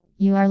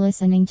You are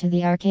listening to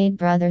the Arcade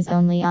Brothers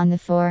only on the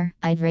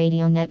 4-eyed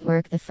radio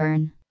network The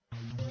Fern.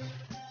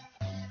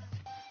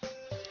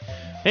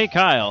 Hey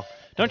Kyle,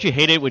 don't you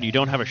hate it when you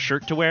don't have a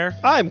shirt to wear?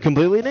 I'm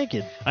completely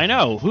naked. I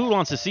know, who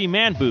wants to see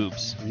man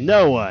boobs?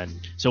 No one.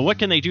 So what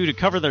can they do to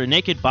cover their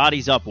naked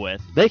bodies up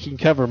with? They can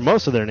cover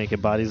most of their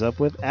naked bodies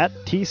up with at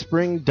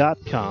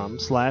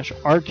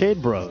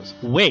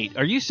teespring.com/arcadebros. Wait,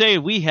 are you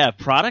saying we have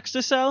products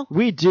to sell?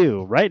 We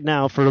do. Right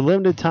now, for a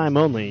limited time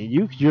only,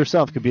 you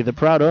yourself could be the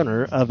proud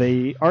owner of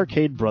a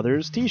Arcade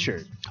Brothers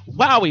t-shirt.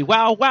 Wowie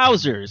wow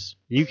wowzers!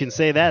 You can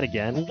say that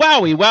again.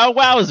 Wowie wow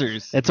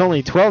wowzers! It's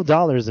only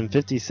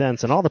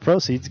 $12.50, and all the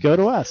proceeds go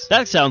to us.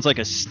 That sounds like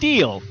a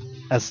steal!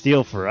 A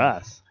steal for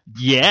us.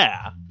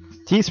 Yeah!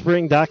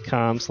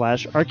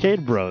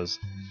 teespring.com/arcadebros.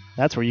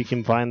 That's where you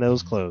can find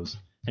those clothes.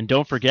 And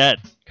don't forget,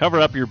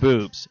 cover up your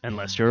boobs,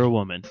 unless you're a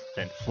woman.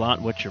 Then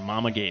flaunt what your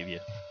mama gave you.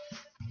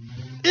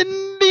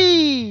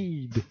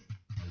 Indeed!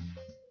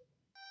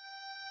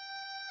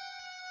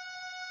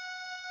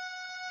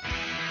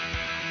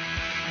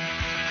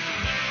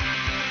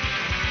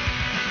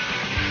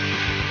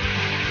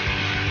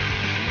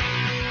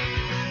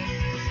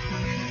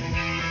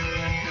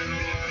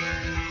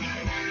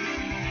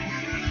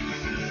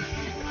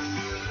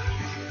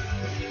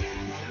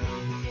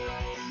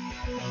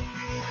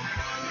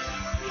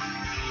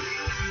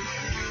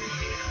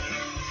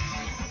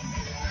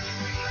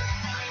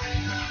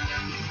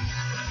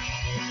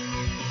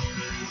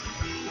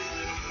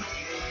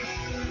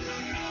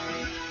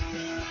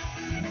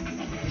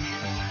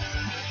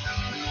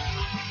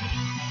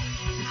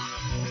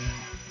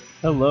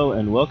 Hello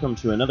and welcome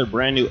to another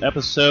brand new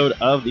episode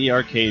of the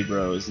Arcade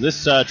Bros.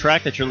 This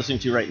track that you're listening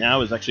to right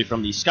now is actually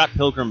from the Scott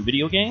Pilgrim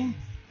video game.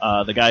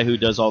 The guy who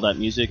does all that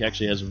music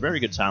actually has very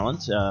good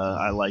talent.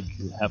 I like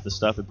half the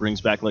stuff. It brings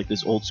back like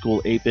this old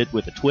school 8-bit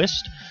with a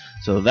twist.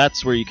 So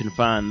that's where you can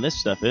find this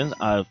stuff in.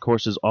 Of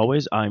course, as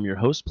always, I'm your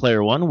host,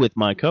 Player One, with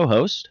my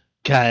co-host,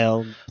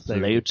 Kyle.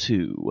 Player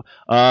 2.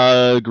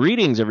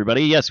 Greetings,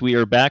 everybody. Yes, we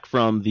are back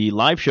from the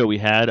live show we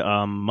had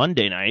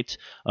Monday night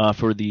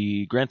for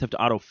the Grand Theft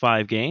Auto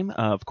 5 game.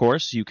 Of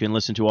course, you can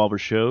listen to all of our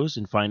shows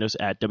and find us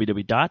at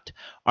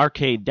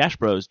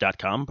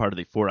www.arcade-bros.com, part of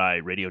the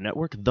 4-Eye Radio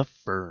Network, The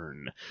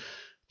Fern.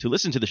 To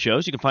listen to the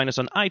shows, you can find us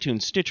on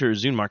iTunes, Stitcher,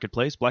 Zune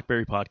Marketplace,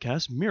 BlackBerry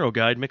Podcast, Miro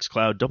Guide,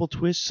 Mixcloud, Double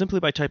Twist,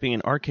 simply by typing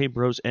in Arcade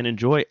Bros and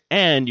enjoy.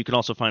 And you can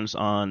also find us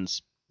on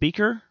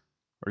Speaker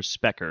or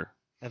Specker.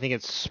 I think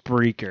it's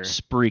Spreaker.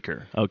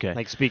 Spreaker. Okay.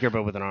 Like speaker,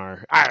 but with an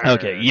R.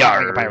 Okay.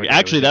 Yarr. Like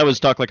Actually, that was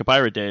Talk Like a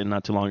Pirate Day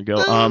not too long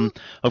ago.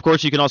 Of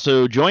course, you can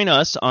also join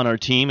us on our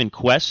team in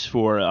quest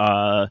for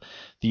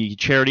the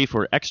charity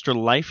for Extra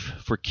Life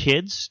for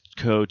Kids.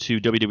 Go to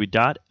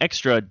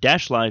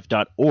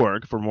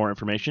www.extra-life.org for more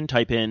information.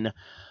 Type in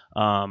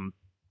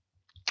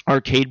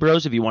Arcade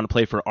Bros if you want to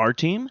play for our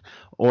team,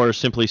 or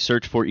simply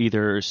search for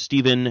either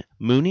Stephen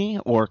Mooney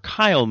or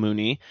Kyle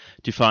Mooney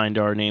to find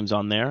our names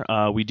on there.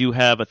 We do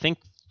have, I think,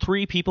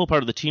 3 people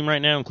part of the team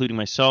right now, including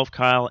myself,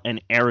 Kyle,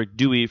 and Eric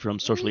Dewey from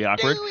Socially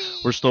Awkward.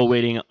 We're still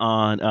waiting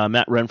on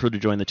Matt Renfrew to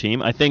join the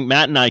team. I think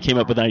Matt and I came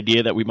up with an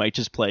idea that we might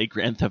just play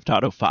Grand Theft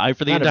Auto 5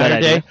 for the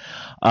entire day,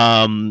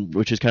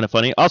 which is kind of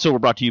funny. Also, we're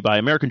brought to you by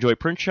American Joy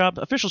Print Shop,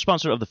 official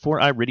sponsor of the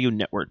 4-Eye Radio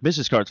Network.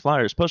 Business cards,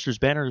 flyers, posters,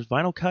 banners,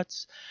 vinyl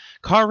cuts,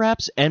 car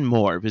wraps, and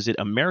more. Visit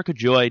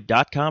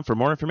americajoy.com for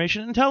more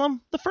information and tell them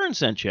the Fern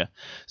sent you.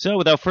 So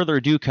without further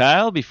ado,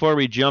 Kyle, before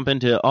we jump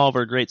into all of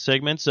our great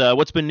segments,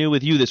 what's been new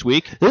with you this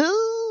week?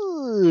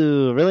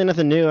 Ooh, really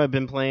nothing new. I've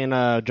been playing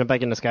jump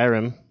back into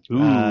Skyrim.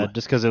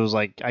 Just because it was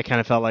like, I kind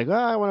of felt like,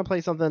 I want to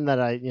play something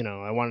that I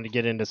wanted to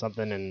get into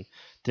something and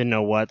didn't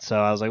know what. So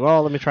I was like,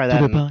 well, let me try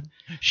that.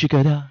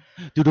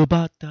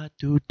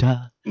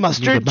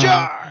 Mustard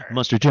jar!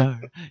 Mustard jar.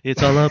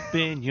 It's all up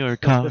in your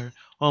car.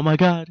 Oh my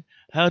God.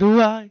 How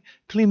do I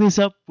clean this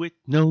up with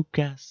no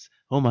gas?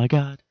 Oh my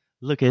God,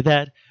 look at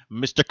that.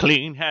 Mr.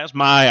 Clean has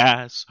my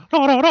ass.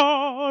 Oh,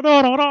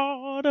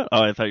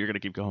 I thought you were going to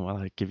keep going while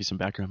I give you some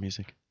background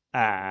music.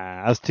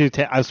 I was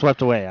I was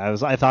swept away.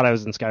 I thought I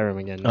was in Skyrim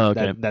again. Oh,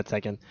 okay. that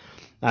second.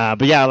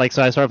 But yeah,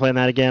 so I started playing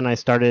that again. I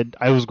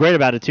was great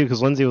about it too,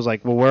 because Lindsay was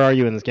like, well, where are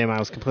you in this game? I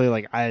was completely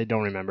like, I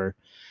don't remember.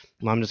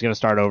 I'm just going to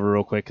start over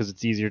real quick because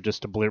it's easier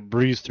just to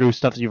breeze through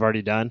stuff that you've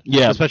already done.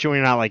 Yeah. Especially when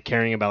you're not like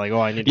caring about like,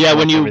 I need to. Yeah,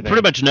 when you everything.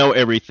 pretty much know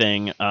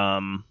everything,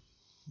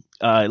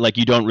 like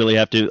you don't really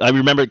have to. I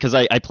remember because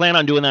I plan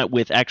on doing that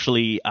with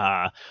actually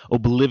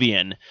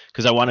Oblivion,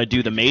 because I want to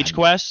do the Mage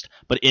Quest,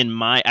 but in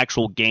my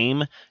actual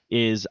game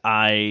is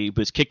I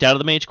was kicked out of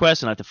the Mage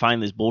Quest and I have to find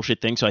this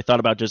bullshit thing. So I thought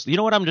about just, you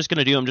know what I'm just going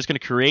to do? I'm just going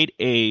to create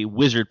a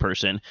wizard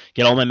person,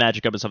 get all my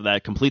magic up and stuff like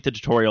that, complete the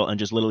tutorial, and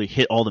just literally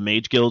hit all the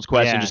Mage Guilds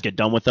quests and just get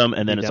done with them.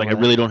 And then it's like I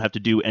really don't have to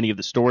do any of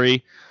the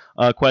story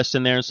quests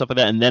in there and stuff like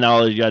that. And then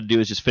all you got to do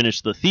is just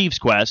finish the Thieves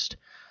Quest,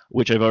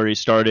 which I've already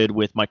started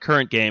with my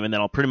current game, and then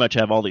I'll pretty much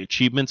have all the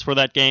achievements for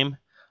that game.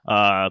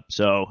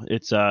 So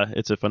it's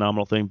a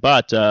phenomenal thing.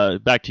 But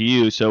back to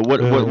you. So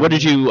what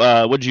did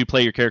you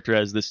play your character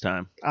as this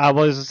time? Well,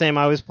 it was the same.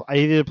 I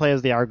either play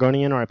as the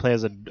Argonian or I play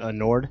as a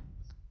Nord.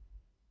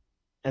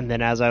 And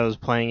then as I was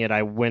playing it,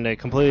 I went a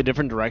completely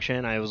different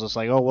direction. I was just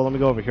like, oh, well, let me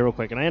go over here real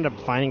quick. And I ended up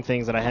finding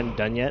things that I hadn't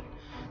done yet.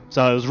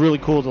 So it was really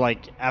cool to,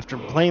 like, after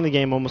playing the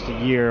game almost a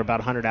year, about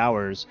 100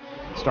 hours,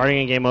 starting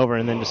a game over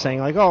and then just saying,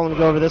 like, oh, let me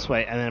go over this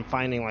way. And then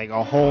finding, like,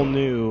 a whole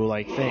new,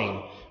 like,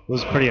 thing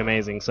was pretty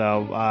amazing.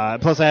 So,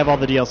 plus I have all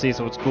the DLC,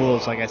 so what's cool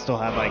is, like, I still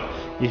have, like,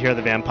 you hear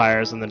the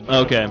vampires and the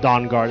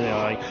Dawn Guard, and they're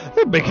like,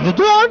 they're making the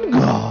Dawn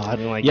Guard.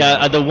 And, like,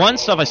 Yeah, the one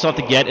stuff I still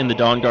have to get in the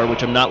Dawn Guard,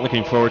 which I'm not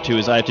looking forward to,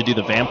 is I have to do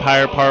the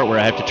vampire part where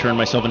I have to turn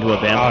myself into a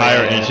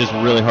vampire, and it's just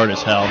really hard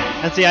as hell.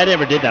 And see, I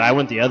never did that. I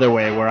went the other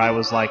way where I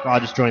was like, oh, I'll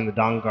just join the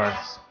Dawn Guard,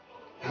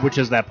 which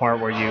is that part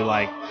where you,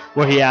 like,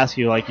 where he asks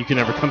you, like, you can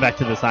never come back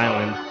to this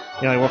island.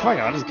 You're like, well, fuck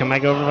it, I'll just come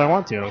back over if I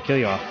want to, and I'll kill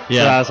you all.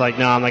 Yeah. So I was like,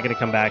 no, I'm not going to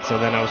come back. So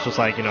then I was just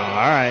like, all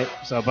right.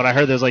 So, but I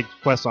heard there's, like,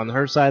 quests on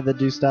her side that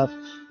do stuff,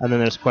 and then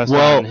there's quests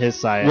on his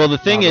side. Well, the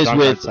thing is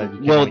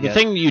the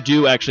thing you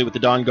do actually with the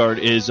Dawn Guard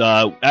is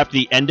after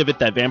the end of it,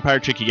 that vampire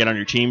chick you get on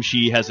your team,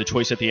 she has the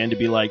choice at the end to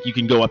be like, you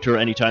can go up to her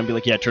anytime and be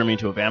like, yeah, turn me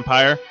into a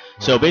vampire.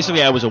 So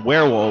basically, I was a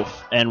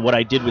werewolf, and what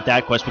I did with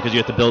that quest, because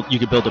you could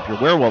build up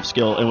your werewolf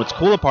skill, and what's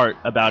cool part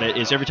about it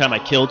is every time I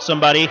killed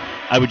somebody,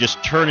 I would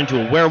just turn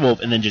into a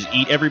werewolf and then just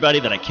eat everybody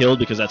that I killed,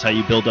 because that's how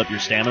you build up your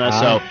stamina.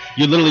 So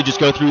you literally just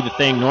go through the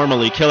thing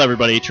normally, kill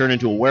everybody, turn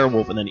into a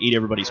werewolf, and then eat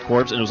everybody's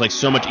corpse, and it was like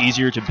so much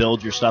easier to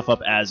build your stuff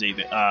up as a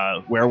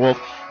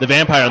werewolf. The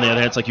vampire, on the other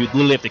hand, it's like you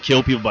literally have to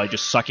kill people by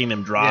just sucking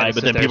them dry,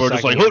 but then people are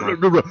just like,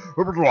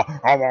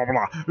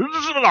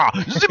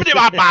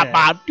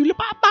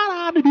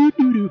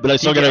 but I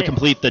still got to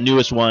complete the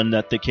newest one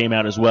that came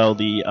out as well,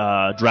 the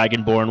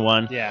Dragonborn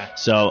one. Yeah.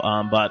 So,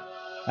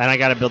 and I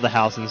got to build the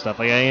house and stuff.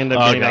 Like, I ended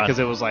up getting that because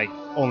it was, like,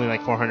 only,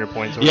 like, 400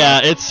 points.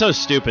 Yeah, it's so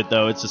stupid,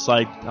 though. It's just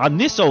like, on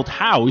this old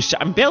house,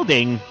 I'm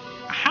building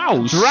a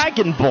house.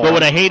 Dragonborn. But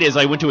what I hate is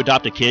I went to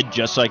adopt a kid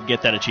just so I could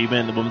get that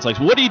achievement, and the woman's like,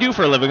 what do you do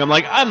for a living? I'm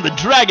like, I'm the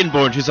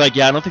Dragonborn. She's like,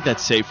 yeah, I don't think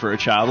that's safe for a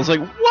child. I was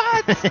like,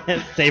 what?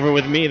 Safer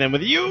with me than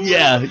with you?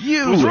 Yeah,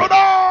 you.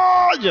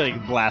 You,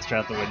 like, blast her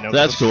out the window.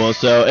 That's cool.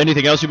 So,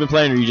 anything else you've been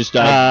playing, or you just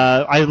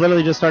died? I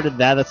literally just started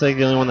that. That's like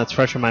the only one that's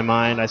fresh in my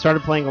mind. I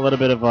started playing a little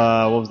bit of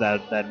what was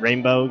that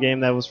Rainbow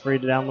game that was free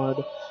to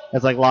download.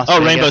 It's like Las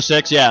Vegas. Rainbow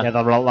Six, yeah. Yeah,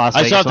 the Las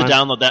Vegas I still have one. to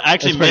download that. I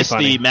actually missed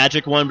funny. the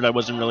Magic one, but I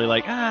wasn't really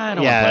like, I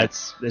don't yeah, want to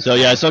play. So,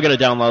 yeah, I still got to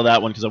download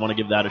that one because I want to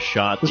give that a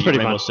shot. It's the pretty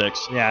Rainbow fun.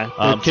 Six. Yeah.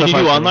 Can you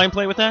do online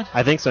play with that?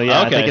 I think so,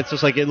 yeah. Okay. I think it's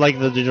just like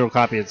the digital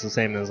copy. It's the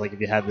same as like if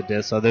you had the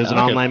disc. So there's an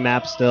online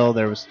map still.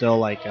 There was still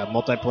like a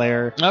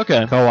multiplayer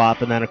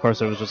co-op, and then, of course,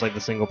 there was just like the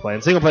single play.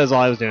 And single play is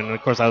all I was doing. And,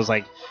 of course, I was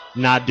like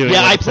not doing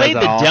Yeah, what I it says played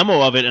at the all.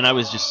 demo of it, and I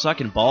was just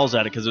sucking balls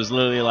at it because it was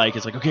literally like,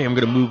 it's like, okay, I'm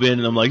going to move in,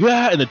 and I'm like,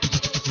 yeah, and then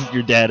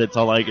you're dead. It's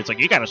like,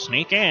 you got to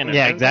sneak in.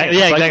 Yeah, exactly.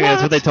 Yeah, exactly.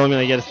 That's what they told me.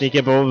 Like, you got to sneak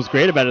in. But what was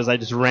great about it is I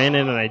just ran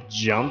in and I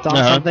jumped on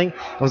something.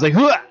 I was like,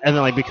 "Hua!" And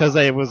then like because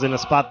I was in a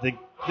spot, the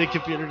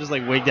computer just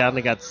like wigged out and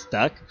it got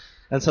stuck.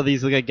 And so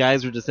these like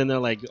guys were just in there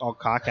like all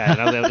cockeyed, and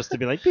I was able just to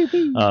be like, pew,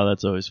 pew. Oh,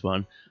 that's always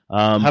fun.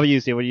 How about you,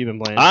 Steve? What have you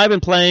been playing? I've been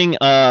playing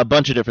a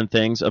bunch of different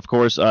things. Of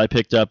course, I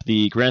picked up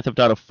the Grand Theft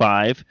Auto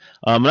 5.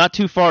 I'm not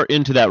too far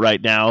into that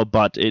right now,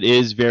 but it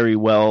is very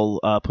well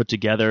put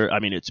together. I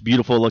mean, it's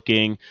beautiful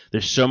looking.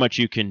 There's so much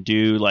you can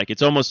do. Like,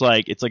 it's almost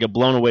like it's like a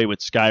blown away with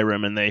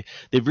Skyrim, and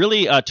they've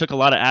really took a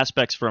lot of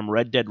aspects from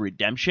Red Dead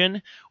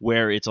Redemption,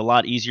 where it's a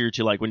lot easier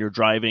to, like, when you're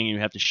driving and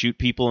you have to shoot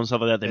people and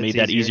stuff like that. They made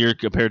that easier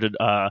compared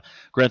to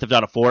Grand Theft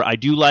Auto 4. I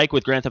do like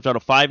with Grand Theft Auto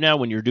 5 now,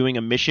 when you're doing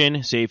a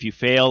mission, say if you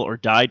fail or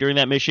die during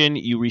that mission,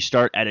 you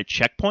restart at a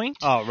checkpoint.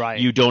 Oh, right.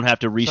 You don't have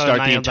to restart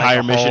the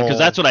entire mission, because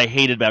that's what I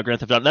hated about Grand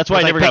Theft Auto. That's why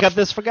I never pick up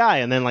this for guy,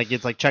 and then like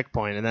it's like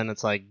checkpoint, and then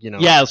it's like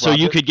Yeah, so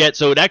you could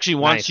get it actually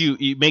wants you.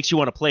 It makes you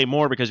want to play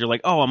more because you're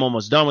like, oh, I'm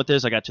almost done with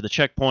this. I got to the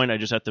checkpoint. I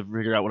just have to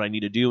figure out what I need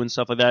to do and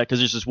stuff like that. Because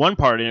there's this one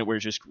part in it where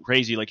it's just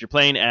crazy. Like you're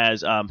playing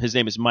as his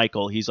name is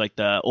Michael. He's like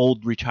the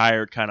old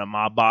retired kind of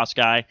mob boss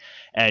guy,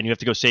 and you have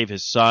to go save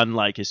his son.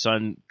 Like his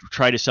son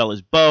tried to sell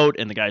his boat,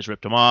 and the guys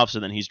ripped him off. So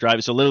then he's driving.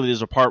 So literally,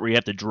 there's a part where you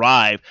have to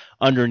drive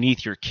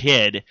underneath your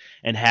kid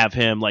and have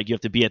him, like, you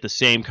have to be at the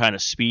same kind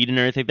of speed and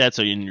everything like that.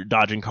 So you're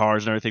dodging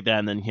cars and everything like that,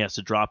 and then he has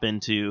to drop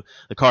into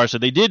the car. So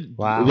they did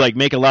like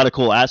make a lot of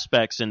cool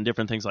aspects and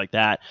different things like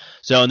that.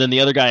 So, and then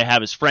the other guy I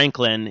have is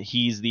Franklin.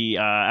 He's the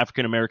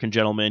African American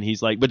gentleman.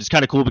 He's like, but it's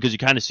kind of cool because you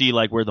kind of see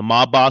like where the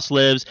mob boss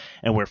lives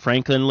and where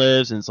Franklin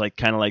lives, and it's like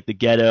kind of like the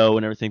ghetto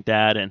and everything like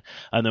that. And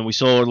then we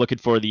still are looking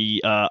for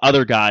the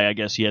other guy. I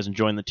guess he hasn't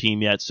joined the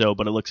team yet. So,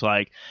 but it looks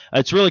like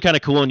it's really kind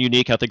of cool and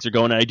unique how things are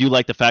going. And I do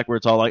like the fact where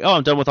it's all like, oh,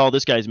 I'm done with all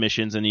this guy's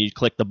missions, and you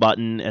click the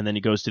button and then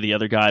he goes to the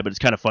other guy. But it's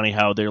kind of funny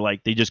how they're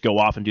like, they just go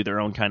off and do their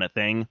own kind of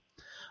thing,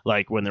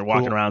 like when they're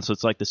walking around. So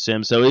it's like The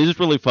Sims. So it is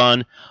really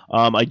fun.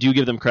 I do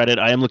give them credit.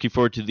 I am looking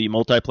forward to the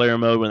multiplayer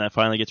mode when that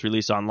finally gets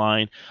released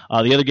online.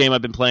 The other game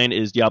I've been playing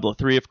is Diablo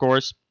 3, of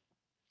course.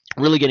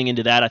 Really getting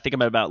into that. I think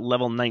I'm at about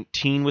level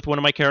 19 with one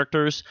of my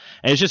characters,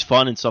 and it's just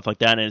fun and stuff like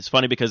that. And it's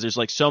funny because there's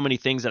like so many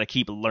things that I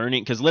keep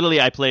learning, because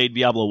literally I played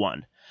Diablo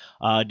 1.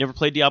 Never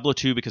played Diablo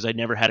 2 because I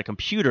never had a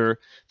computer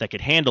that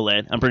could handle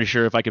it. I'm pretty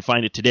sure if I could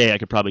find it today, I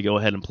could probably go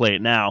ahead and play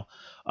it now.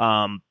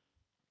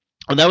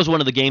 And that was one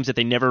of the games that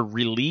they never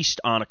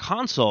released on a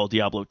console,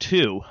 Diablo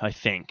 2, I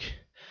think.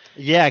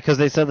 Yeah, because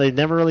they said they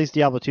never released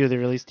Diablo 2. They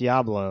released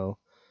Diablo,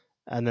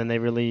 and then they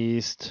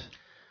released.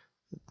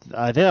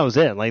 I think that was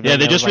it. Like they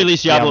just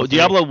released Diablo. 3.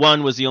 Diablo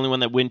 1 was the only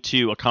one that went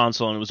to a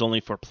console, and it was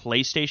only for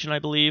PlayStation, I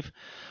believe.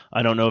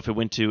 I don't know if it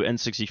went to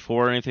N64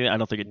 or anything. I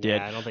don't think it did.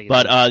 I don't think it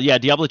but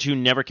did. Diablo 2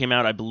 never came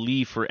out, I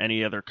believe, for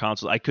any other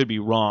console. I could be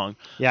wrong.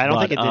 Yeah, I don't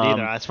think it did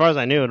either. As far as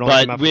I knew, it only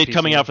came out for PC.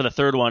 Coming out for the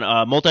third one.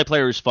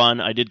 Multiplayer is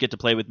fun. I did get to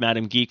play with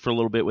Madam Geek for a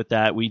little bit with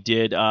that. We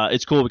did.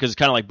 It's cool because it's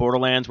kind of like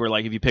Borderlands, where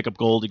like if you pick up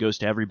gold, it goes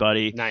to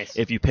everybody. Nice.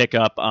 If you pick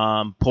up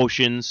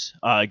potions,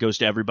 it goes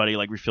to everybody.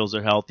 Like refills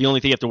their health. The only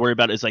thing you have to worry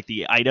about is like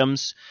the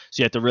items.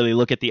 So you have to really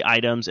look at the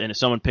items. And if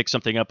someone picks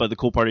something up, the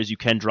cool part is you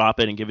can drop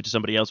it and give it to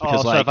somebody else.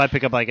 Because so if I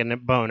pick up like a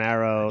bow and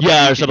arrow.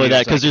 Yeah. Or something like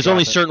that, because there's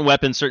only certain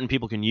weapons certain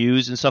people can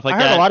use and stuff like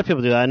that. I heard a lot of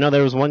people do that. I know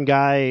there was one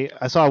guy,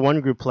 I saw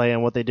one group play,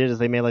 and what they did is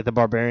they made like the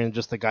barbarian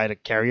just the guy to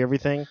carry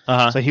everything.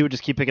 So he would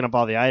just keep picking up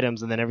all the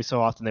items, and then every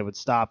so often they would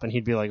stop, and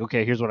he'd be like,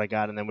 okay, here's what I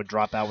got, and then would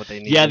drop out what they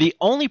needed. Yeah, the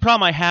only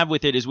problem I have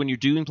with it is when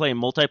you're playing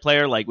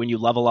multiplayer, like when you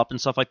level up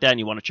and stuff like that, and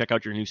you want to check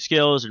out your new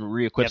skills and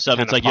re-equip stuff,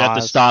 it's like you have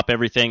to stop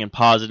everything and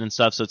pause it and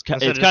stuff, so it's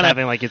kind of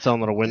having like its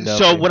own little window.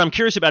 So what I'm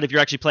curious about, if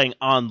you're actually playing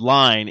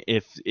online,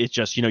 if it's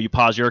just, you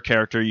pause your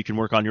character, you can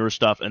work on your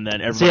stuff, and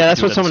then everybody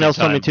that's what someone else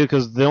told me too,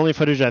 because the only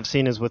footage I've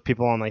seen is with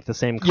people on like the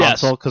same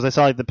console. Because I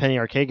saw like the Penny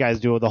Arcade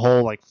guys do the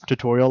whole like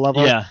tutorial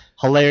level. Yeah,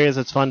 hilarious.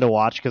 It's fun to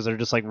watch because they're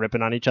just like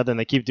ripping on each other, and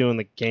they keep doing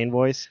the Kane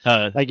voice.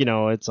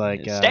 It's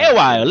like stay a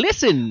while,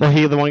 listen.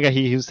 Well, the one guy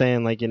he was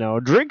saying like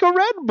drink a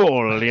Red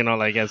Bull,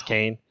 like as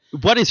Kane.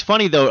 What is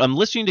funny, though, I'm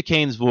listening to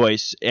Kane's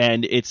voice,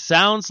 and it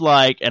sounds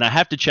like, and I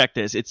have to check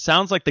this, it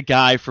sounds like the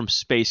guy from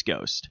Space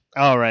Ghost.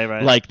 Oh,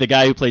 right. Like the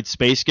guy who played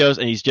Space Ghost,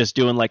 and he's just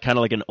doing like kind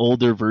of like an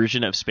older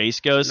version of Space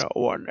Ghost. No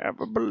one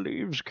ever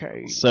believes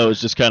Kane. So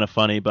it's just kind of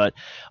funny, but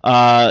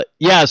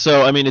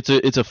so I mean,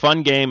 it's a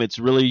fun game. It's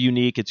really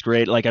unique. It's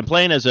great. Like I'm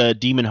playing as a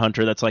demon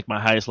hunter. That's like my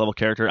highest level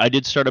character. I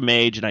did start a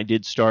mage, and I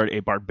did start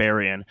a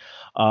barbarian.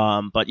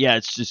 But yeah,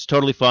 it's just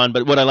totally fun.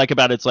 But what I like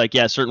about it's like,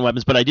 certain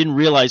weapons, but I didn't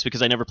realize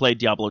because I never played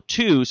Diablo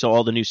 2, so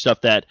all the new stuff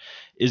that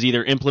is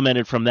either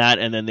implemented from that,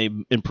 and then they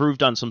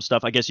improved on some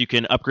stuff. I guess you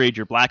can upgrade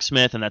your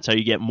blacksmith, and that's how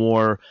you get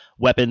more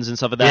weapons and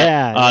stuff like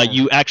that.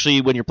 You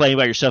actually, when you're playing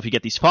by yourself, you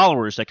get these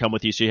followers that come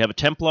with you. So you have a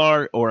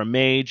Templar or a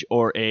mage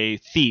or a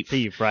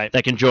thief, right,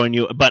 that can join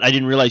you. But I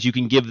didn't realize you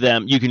can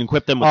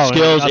equip them with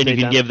skills, and you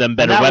can give them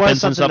better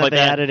weapons and stuff like that.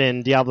 They added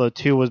in Diablo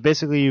 2 was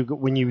basically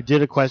when you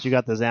did a quest, you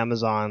got this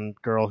Amazon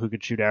girl who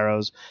could shoot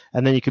arrows,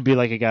 and then you could be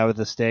like a guy with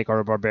a stick or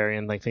a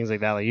barbarian, like things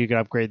like that. Like you could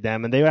upgrade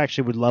them, and they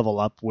actually would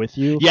level up with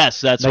you. Yes,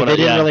 that's what they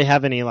didn't really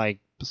have any like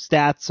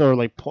stats or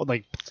like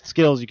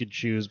skills you could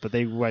choose, but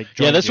they like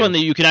one that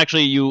you can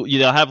actually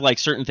they'll have like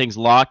certain things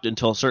locked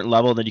until a certain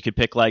level, and then you could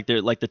pick like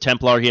the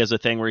Templar. He has a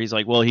thing where he's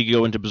like, well, he can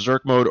go into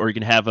berserk mode, or you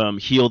can have him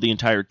heal the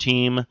entire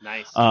team.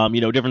 Nice.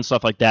 Different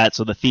stuff like that.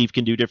 So the thief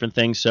can do different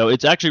things. So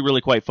it's actually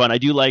really quite fun. I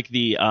do like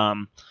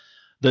the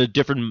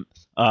different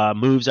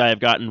moves I have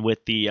gotten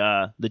with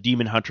the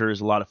demon hunter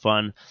is a lot of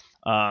fun.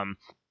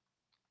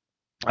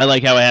 I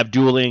like how I have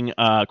dueling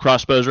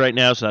crossbows right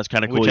now, so that's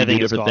kind of cool. You do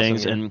different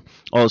things and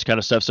all this kind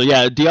of stuff. So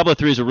yeah, Diablo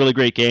 3 is a really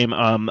great game.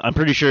 I'm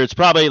pretty sure it's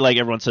probably, like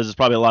everyone says, it's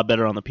probably a lot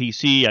better on the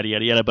PC, yada,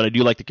 yada, yada, but I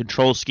do like the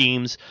control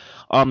schemes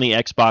on the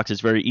Xbox. It's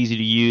very easy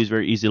to use,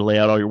 very easy to lay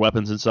out all your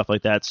weapons and stuff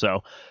like that,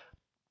 so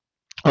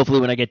hopefully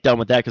when I get done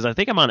with that, because I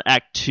think I'm on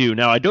Act 2.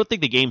 Now, I don't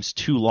think the game's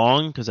too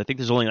long, because I think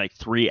there's only like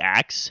 3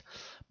 acts,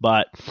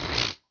 but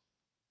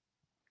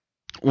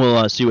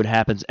we'll see what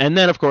happens. And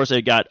then, of course,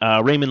 I got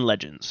Rayman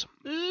Legends.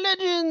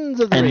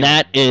 And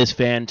that is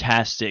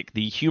fantastic.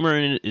 The humor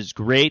in it is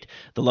great.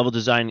 The level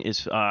design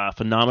is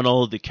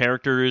phenomenal. The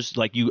characters,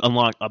 like you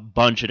unlock a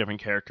bunch of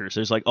different characters.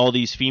 There's like all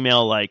these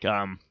female like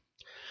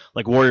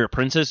warrior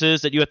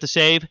princesses that you have to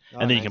save,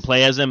 and then you can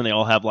play as them, and they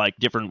all have like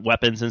different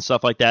weapons and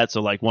stuff like that.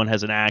 So like one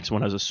has an axe,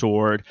 one has a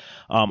sword,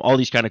 all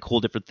these kind of cool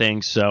different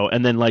things. So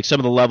and then like some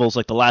of the levels,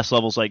 like the last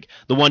levels, like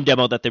the one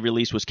demo that they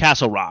released was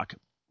Castle Rock,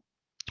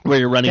 where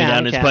you're running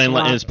down and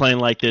it's playing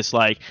like this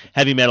like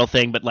heavy metal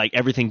thing, but like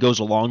everything goes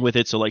along with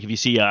it. So like if you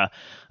see a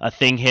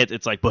thing hit,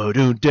 it's like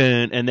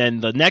bo-dun-dun. And then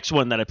the next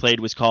one that I played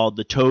was called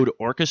the Toad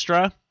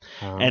Orchestra,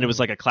 and it was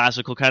like a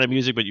classical kind of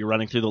music, but you're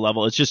running through the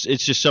level. It's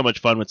just so much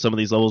fun with some of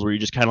these levels where you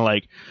just kind of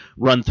like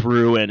run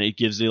through, and it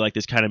gives you like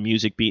this kind of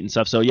music beat and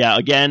stuff. So yeah,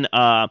 again,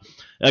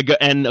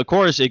 and of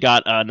course it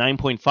got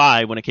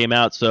 9.5 when it came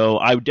out. So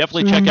I would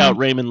definitely check out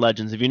Rayman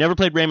Legends. If you never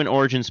played Rayman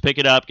Origins, pick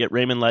it up. Get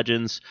Rayman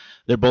Legends.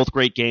 They're both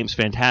great games,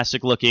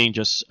 fantastic looking.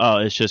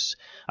 I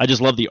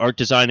just love the art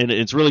design in it.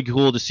 It's really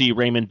cool to see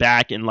Rayman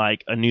back in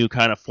like a new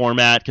kind of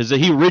format, because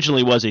he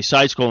originally was a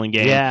side-scrolling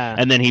game,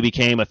 and then he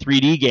became a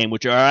 3D game,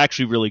 which are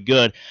actually really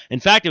good. In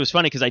fact, it was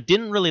funny because I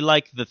didn't really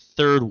like the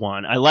third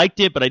one. I liked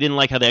it, but I didn't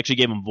like how they actually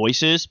gave him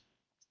voices.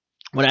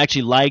 What I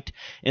actually liked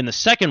in the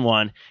second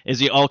one is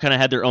they all kind of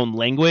had their own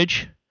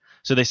language.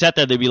 So they sat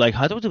there, they'd be like,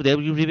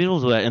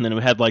 and then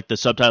we had like the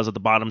subtitles at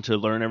the bottom to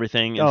learn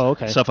everything and Oh,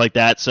 okay. stuff like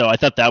that. So I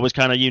thought that was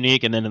kind of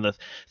unique. And then in the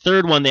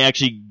third one, they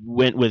actually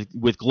went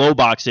with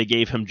Glowbox. They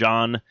gave him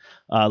John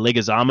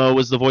Leguizamo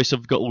was the voice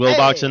of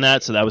Glowbox in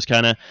that. So that was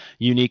kind of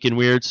unique and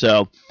weird.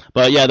 So,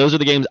 but yeah, those are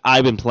the games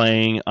I've been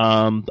playing.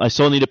 I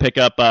still need to pick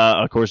up,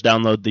 of course,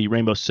 download the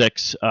Rainbow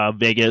Six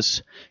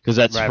Vegas because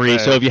that's free.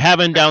 Right. So if you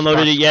haven't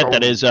downloaded it yet, Xbox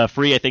that is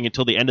free, I think,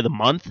 until the end of the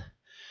month.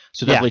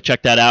 So Yeah. definitely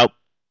check that out.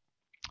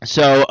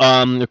 So,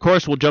 of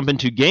course, we'll jump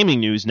into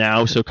gaming news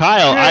now. So,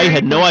 Kyle, I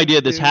had no idea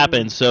this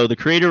happened. So, the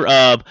creator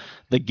of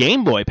the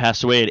Game Boy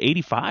passed away at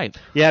 85.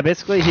 Yeah,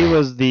 basically he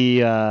was the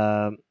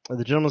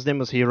gentleman's name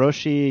was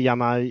Hiroshi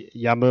Yamayushi.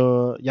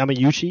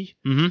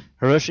 Mm-hmm.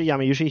 Hiroshi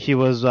Yamayushi. He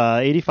was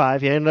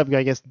 85. He ended up,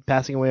 I guess,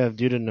 passing away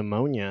due to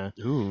pneumonia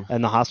Ooh.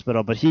 in the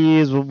hospital. But he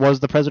was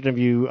the president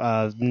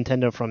of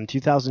Nintendo from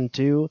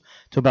 2002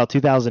 to about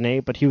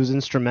 2008. But he was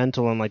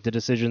instrumental in like the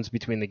decisions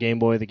between the Game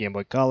Boy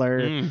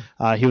Color.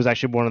 He was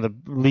actually one of the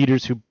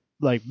leaders who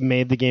like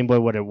made the Game Boy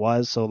what it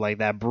was. So like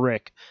that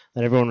brick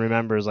that everyone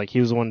remembers, like he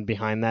was the one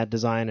behind that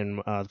design and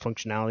the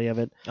functionality of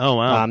it. Oh,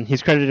 wow.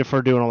 He's credited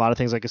for doing a lot of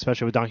things, like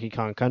especially with Donkey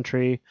Kong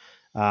Country,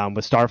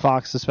 with Star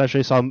Fox,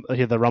 especially. So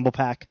the Rumble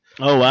Pack.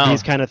 Oh, wow.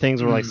 These kind of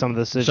things were like some of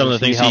the decisions. Some of the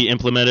things he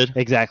implemented.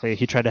 Exactly.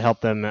 He tried to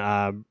help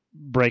them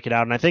break it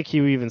out, and I think he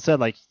even said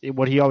like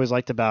what he always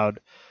liked about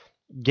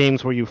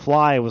games where you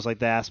fly was like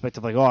the aspect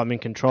of like, oh, I'm in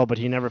control, but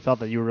he never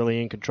felt that you were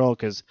really in control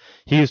because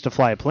he used to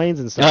fly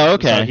planes and stuff. Oh,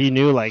 okay. So he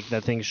knew like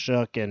that things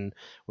shook, and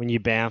when you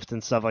bamfed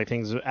and stuff, like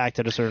things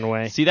acted a certain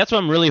way. See, that's what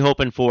I'm really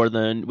hoping for with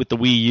the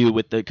Wii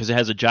U, because it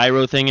has a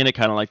gyro thing in it,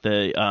 kind of like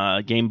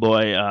the Game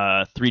Boy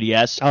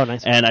 3DS. Oh,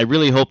 nice. And I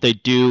really hope they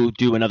do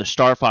another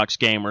Star Fox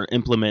game or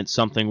implement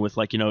something with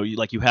like,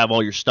 like you have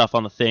all your stuff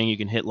on the thing, you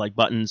can hit like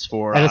buttons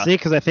for. And it's neat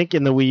because I think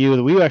in the Wii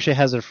U actually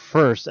has it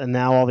first, and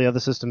now all the other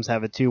systems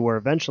have it too. Where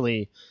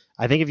eventually,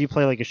 I think if you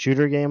play like a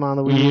shooter game on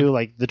the Wii U,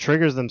 like the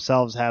triggers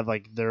themselves have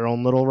like their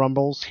own little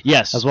rumbles.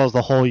 Yes. As well as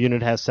the whole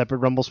unit has separate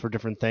rumbles for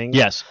different things.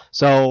 Yes.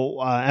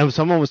 So, and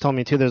someone was telling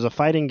me too, there's a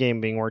fighting game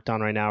being worked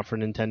on right now for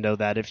Nintendo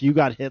that if you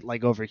got hit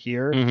like over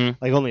here,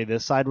 like only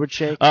this side would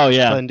shake. Oh,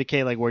 yeah. To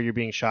indicate like where you're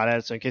being shot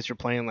at. So in case you're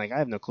playing, like I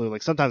have no clue.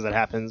 Like sometimes that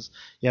happens.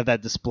 You have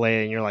that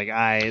display and you're like,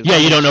 yeah,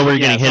 you don't know where you're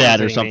getting hit at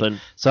or something.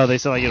 So they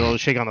said like it'll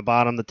shake on the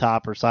bottom, the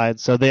top, or side.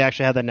 So they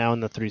actually have that now in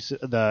the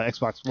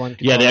Xbox One.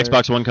 Yeah, the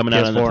Xbox One coming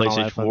out on the PS4 and all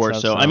that PlayStation fun 4.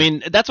 stuff, So I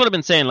mean, that's what I've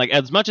been saying. Like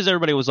as much as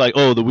everybody was like,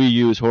 "Oh, the Wii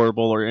U is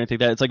horrible" or anything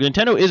like that, it's like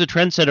Nintendo is a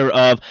trendsetter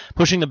of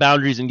pushing the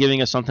boundaries and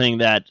giving us something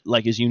that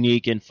like is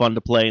unique and fun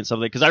to play and stuff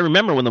like. Because I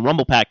remember when the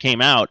Rumble Pack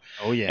came out,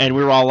 oh yeah, and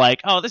we were all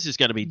like, "Oh, this is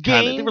gonna be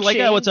kind of." They were like,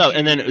 "Oh, what's up?"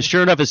 And then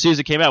sure enough, as soon as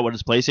it came out, what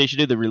does PlayStation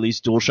do? They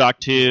released DualShock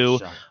 2.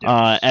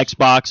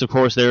 Xbox, of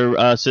course, their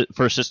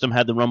first system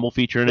had the Rumble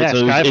feature in it.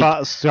 Yeah,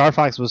 so Star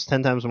Fox was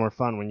 10 times more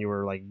fun when you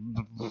were like.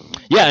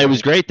 Yeah, it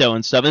was great though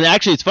and stuff. And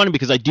actually, it's funny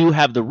because I do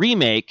have the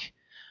remake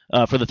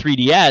for the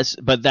 3DS,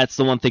 but that's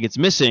the one thing it's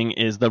missing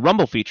is the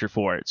Rumble feature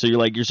for it. So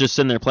you're just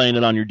sitting there playing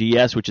it on your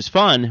DS, which is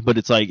fun, but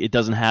it's like it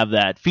doesn't have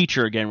that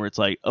feature again where it's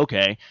like,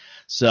 okay.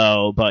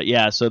 So, but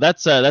yeah, so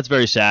that's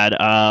very sad.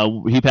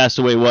 He passed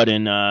away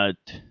in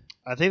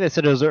I think they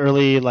said it was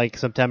early, like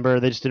September.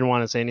 They just didn't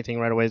want to say anything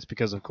right away. It's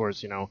because, of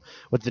course,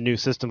 with the new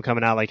system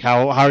coming out, like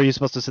how are you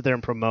supposed to sit there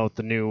and promote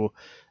the new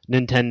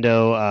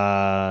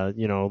Nintendo,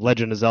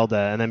 Legend of Zelda,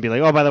 and then be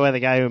like, oh, by the way, the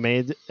guy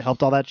who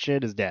helped all that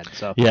shit is dead.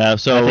 So yeah,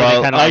 so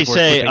I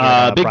say big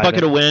private.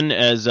 bucket of win,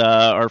 as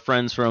our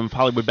friends from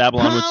Hollywood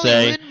Babylon would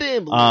say.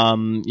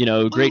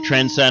 Great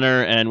trend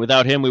center, and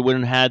without him, we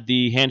wouldn't have had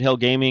the handheld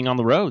gaming on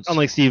the roads.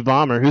 Unlike Steve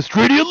Ballmer, who's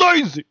pretty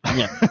lazy.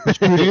 Yeah, he's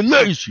pretty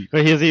lazy.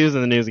 But he was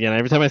in the news again.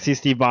 Every time I see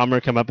Steve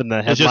Ballmer come up in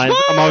the headlines,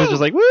 I'm always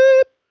just like,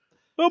 whoop!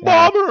 Oh,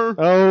 Bomber!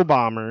 Oh,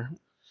 Bomber.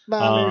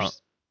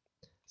 Bombers.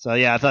 So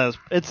yeah, I thought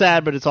it's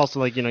sad, but it's also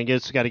like you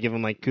just got to give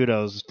him like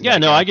kudos. Yeah,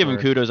 no, I give him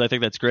kudos. I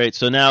think that's great.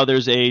 So now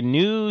there's a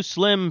new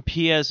slim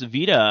PS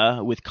Vita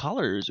with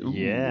colors. Ooh.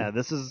 Yeah,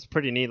 this is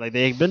pretty neat. Like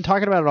they've been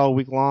talking about it all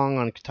week long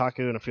on Kotaku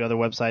and a few other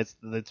websites.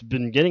 It's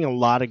been getting a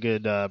lot of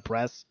good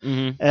press.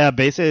 Mm-hmm.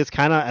 Basically, it's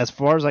kind of, as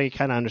far as I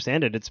kind of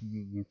understand it, it's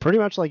pretty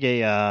much like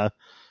a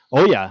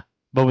Ouya,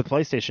 but with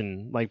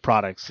PlayStation like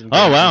products and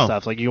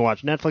stuff. Like you can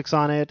watch Netflix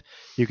on it,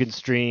 you can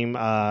stream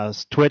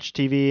Twitch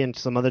TV and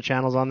some other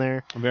channels on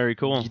there. Very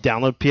cool. You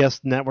download PS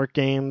Network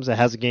games. It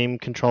has a game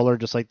controller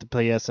just like the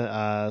PS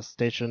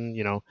Station,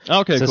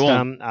 okay,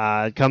 system.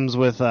 Cool. It comes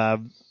with the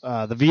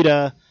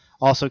Vita.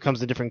 Also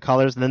comes in different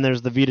colors. And then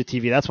there's the Vita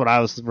TV. That's what I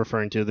was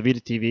referring to. The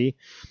Vita TV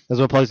is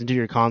what plugs into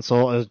your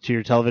console, to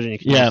your television. You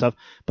can do stuff.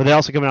 But they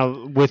also come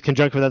out with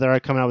conjunction with that. They're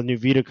coming out with new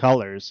Vita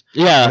colors.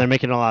 Yeah. And they're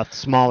making it a lot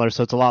smaller,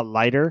 so it's a lot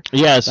lighter.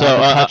 Yeah. So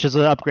the touch is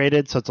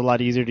upgraded, so it's a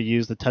lot easier to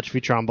use the touch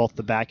feature on both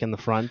the back and the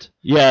front.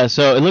 Yeah.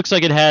 So it looks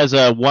like it has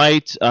a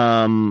white.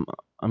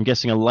 I'm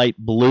guessing a light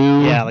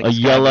blue, Yeah, like a a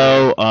sky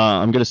yellow.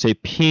 I'm gonna say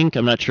pink.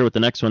 I'm not sure what the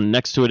next one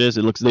next to it is.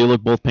 They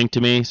look both pink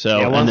to me. So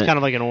Yeah, and one's then, kind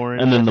of like an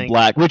orange. and then I the think.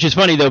 black, which is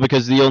funny though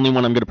because the only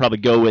one I'm gonna probably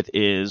go with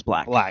is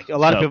black. Black. A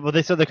lot of So- people,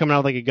 they said they're coming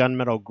out with like a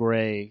gunmetal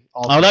gray.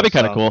 Also, Oh, that'd be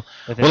kind of so cool. if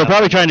they Well, they're have-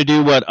 probably trying to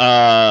do what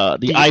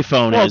the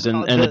iPhone Well, is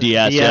and the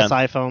DS. Yeah.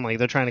 iPhone, like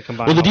they're trying to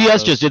combine. Well, the all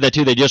DS those. just did that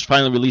too. They just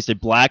finally released a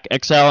black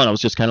XL, and I was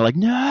just kind of like,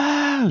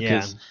 no,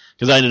 Yeah.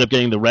 because I ended up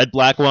getting the red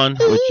black one,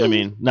 which I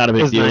mean, not a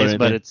big It's deal. or nice, anything.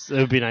 but it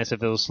would be nice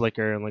if it was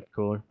slicker and looked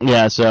cooler.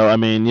 Yeah, so I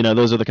mean,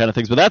 those are the kind of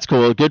things, but that's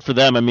cool. Good for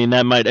them. I mean,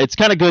 it's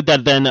kind of good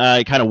that then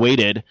I kind of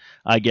waited,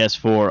 I guess,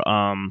 for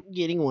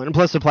Getting one, and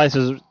plus the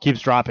prices keeps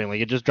dropping. Like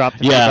it just dropped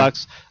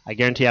 $50. I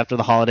guarantee after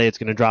the holiday it's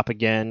going to drop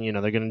again.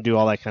 They're going to do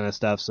all that kind of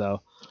stuff.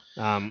 So,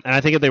 and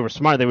I think if they were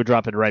smart, they would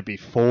drop it right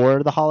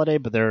before the holiday.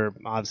 But they're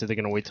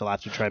going to wait till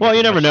after. Well,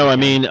 you never know. I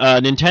mean,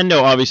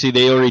 Nintendo obviously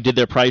they already did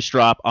their price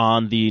drop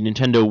on the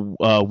Nintendo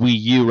Wii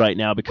U right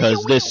now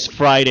because this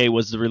Friday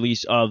was the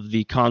release of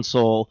the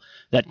console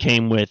that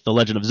came with The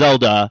Legend of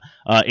Zelda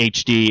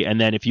HD,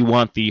 and then if you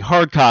want the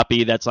hard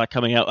copy, that's not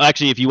coming out.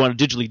 Actually, if you want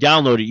to digitally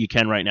download it, you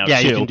can right now Yeah,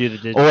 too. you can do the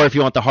digital. Or if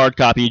you want the hard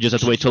copy, you just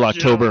have to wait till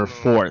October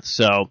 4th.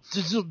 So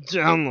Digital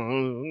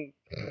download.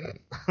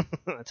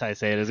 That's how I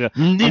say it.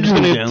 I'm just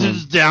going to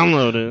just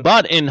download it.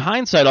 But in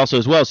hindsight, also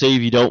as well, say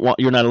if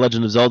you're not a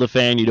Legend of Zelda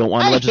fan, you don't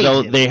want Legend of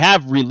Zelda. They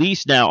have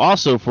released now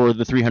also for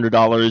the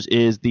 $300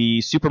 is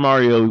the Super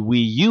Mario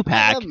Wii U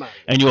pack,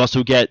 and you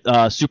also get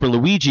Super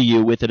Luigi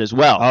U with it as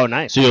well. Oh,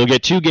 nice. So you'll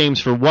get 2 games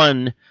for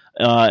one.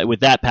 With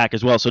that pack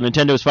as well. So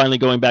Nintendo is finally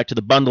going back to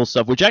the bundle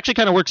stuff, which actually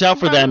kind of works out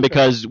for them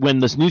because when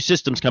the new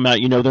systems come out,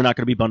 they're not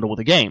going to be bundled with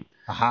a game.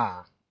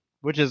 Aha.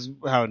 Which is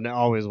how it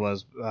always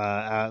was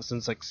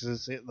since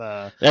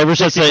the Ever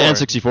since the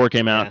 64. N64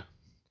 came out. Yeah.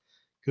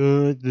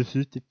 Good, the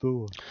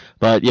 64.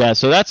 But yeah,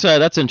 so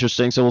that's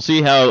interesting. So we'll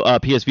see how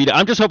PS Vita.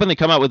 I'm just hoping they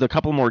come out with a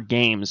couple more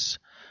games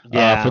for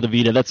the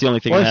Vita. That's the only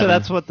thing. Well, so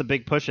that's what the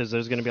big push is.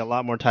 There's going to be a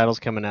lot more titles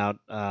coming out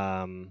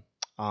on.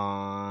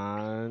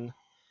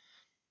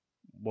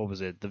 What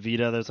was it? The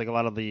Vita. There's like a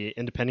lot of the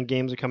independent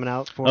games are coming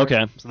out for it.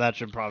 Okay. So that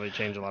should probably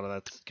change a lot of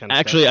that kind of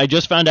Actually, stuff. I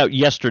just found out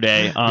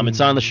yesterday. It's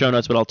on the show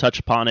notes, but I'll touch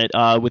upon it.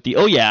 With the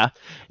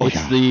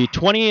it's the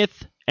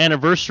 20th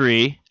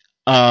anniversary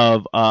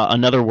of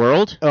Another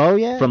World. Oh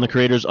yeah. From the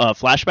creators of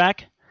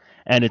Flashback,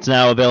 and it's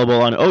now available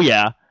on Oh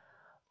Yeah.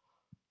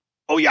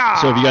 Oh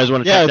yeah. So if you guys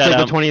want to check it's that like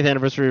out, the 20th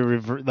anniversary.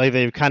 Like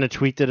they've kind of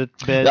tweaked it a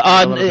bit.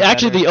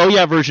 actually, the Oh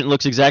Yeah version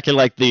looks exactly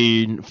like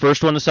the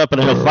first one and stuff,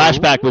 but I know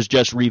Flashback was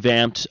just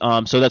revamped.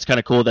 So that's kind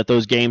of cool that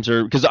those games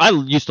are because I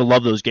used to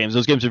love those games.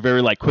 Those games are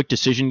very like quick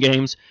decision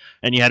games,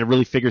 and you had to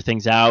really figure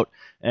things out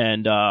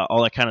and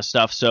all that kind of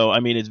stuff. So I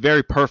mean, it's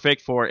very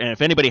perfect for. And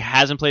if anybody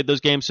hasn't played those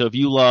games, so if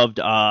you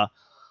loved.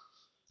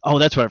 Oh,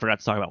 that's what I forgot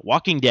to talk about.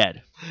 Walking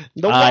Dead.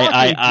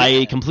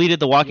 I completed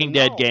the Walking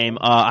Dead game.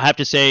 I have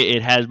to say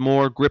it has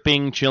more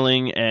gripping,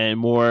 chilling, and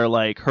more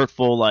like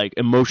hurtful, like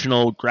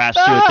emotional grasp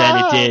to it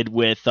than it did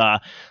with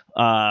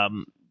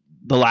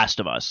The Last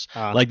of Us.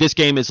 Like this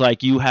game is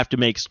like you have to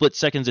make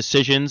split-second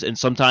decisions, and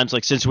sometimes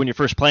like since when you're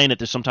first playing it,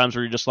 there's sometimes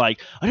where you're just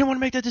like, I didn't want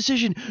to make that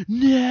decision.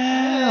 No,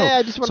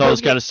 I just want so all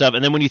this kind of stuff,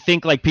 and then when you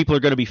think like people are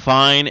going to be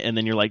fine, and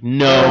then you're like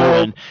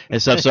no,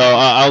 and stuff. So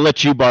I'll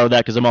let you borrow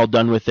that because I'm all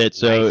done with it.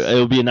 So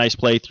it'll be a nice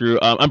playthrough.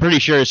 I'm pretty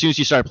sure as soon as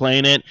you start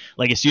playing it,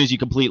 like as soon as you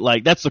complete,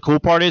 like that's the cool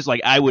part is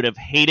like I would have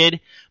hated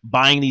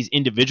buying these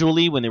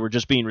individually when they were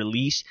just being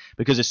released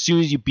because as soon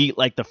as you beat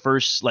like the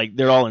first, like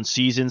they're all in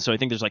seasons, so I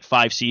think there's like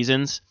 5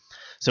 seasons.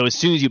 So as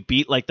soon as you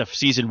beat like the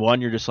season 1,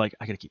 you're just like,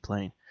 I gotta keep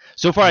playing.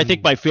 So far, I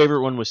think my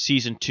favorite one was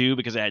season 2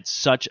 because it had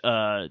such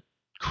a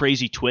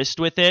crazy twist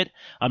with it.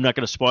 I'm not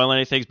gonna spoil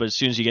anything, but as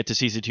soon as you get to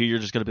season 2, you're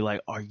just gonna be like,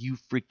 are you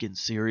freaking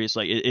serious?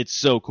 Like it's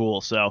so cool.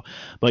 So,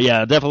 but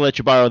yeah, definitely let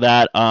you borrow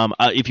that.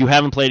 If you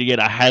haven't played it yet,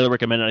 I highly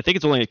recommend it. I think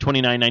it's only like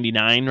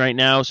 $29.99 right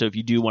now. So if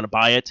you do want to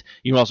buy it,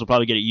 you can also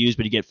probably get it used,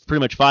 but you get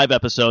pretty much 5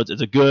 episodes.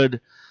 It's a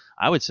good.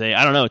 I would say,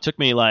 I don't know, it took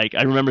me like,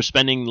 I remember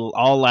spending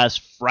all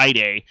last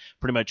Friday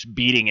pretty much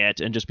beating it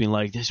and just being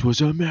like, this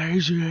was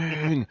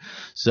amazing.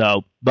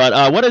 So,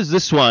 but what is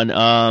this one?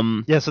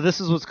 Yeah, so this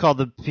is what's called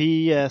the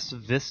PS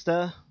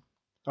Vita,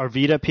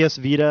 PS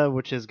Vita,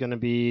 which is going to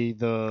be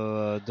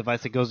the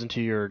device that goes into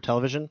your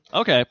television.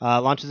 Okay.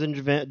 Launches in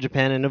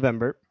Japan in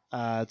November.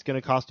 It's going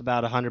to cost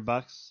about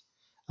 $100.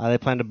 They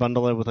plan to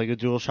bundle it with like a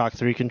DualShock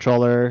 3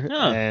 controller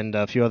and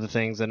a few other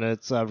things, and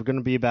it's going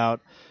to be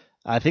about...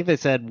 I think they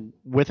said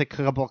with a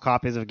couple of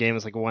copies of a game,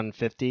 it's like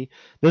 $150.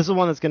 This is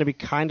one that's going to be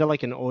kind of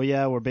like an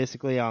Ouya, where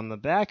basically on the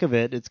back of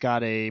it, it's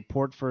got a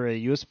port for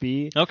a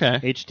USB,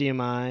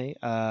 HDMI,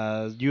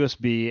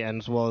 USB,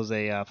 and as well as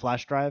a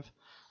flash drive.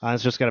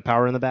 It's just got a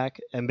power in the back,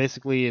 and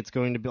basically it's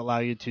going to allow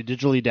you to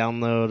digitally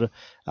download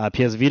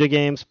PS Vita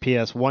games,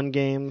 PS1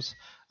 games.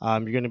 You're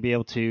going to be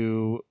able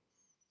to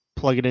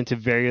plug it into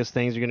various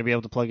things. You're going to be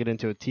able to plug it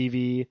into a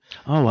TV.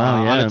 Oh,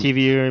 wow, yeah. On a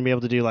TV, you're going to be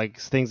able to do like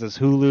things as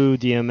Hulu,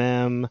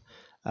 DMM,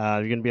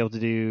 You're going to be able to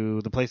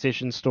do the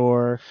PlayStation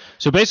Store.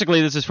 So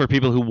basically, this is for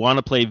people who want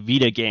to play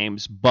Vita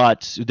games,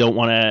 but don't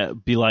want to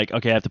be like,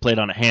 okay, I have to play it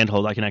on a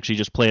handheld. I can actually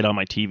just play it on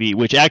my TV,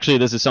 which actually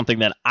this is something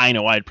that I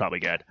know I'd probably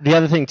get. The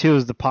other thing, too,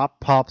 is the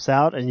pops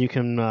out, and you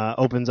can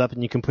opens up,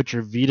 and you can put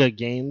your Vita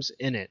games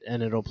in it,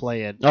 and it'll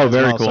play it. Oh,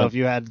 very cool. So if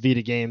you had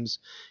Vita games,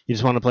 you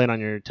just want to play it on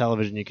your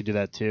television, you could do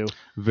that, too.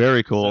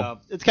 Very cool. So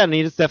it's kind of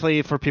neat. It's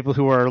definitely for people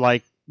who are,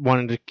 like,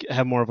 wanting to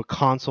have more of a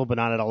console, but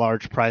not at a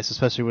large price,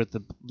 especially with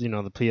the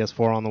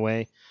PS4 on the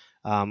way.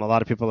 A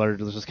lot of people are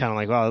just kind of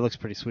like, wow, it looks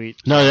pretty sweet.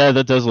 No, yeah,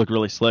 that does look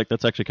really slick.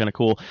 That's actually kind of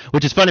cool.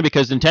 Which is funny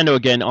because Nintendo,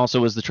 again, also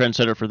was the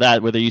trendsetter for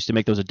that, where they used to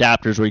make those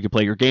adapters where you could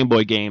play your Game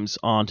Boy games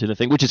onto the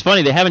thing. Which is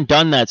funny. They haven't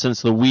done that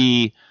since the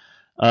Wii.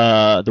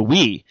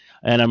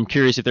 And I'm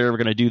curious if they're ever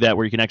going to do that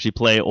where you can actually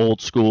play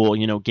old school,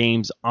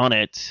 games on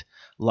it.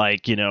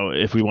 Like,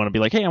 if we want to be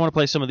like, hey, I want to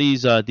play some of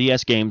these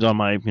DS games on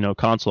my,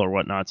 console or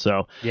whatnot.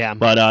 So, yeah.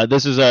 But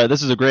this is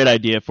a great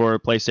idea for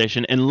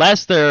PlayStation.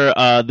 Unless they're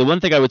the one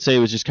thing I would say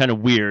was just kind of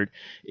weird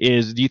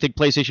is, do you think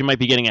PlayStation might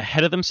be getting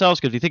ahead of themselves?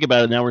 Because if you think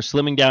about it, now we're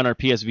slimming down our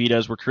PS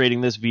Vitas, we're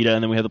creating this Vita,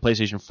 and then we have the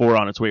PlayStation 4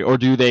 on its way. Or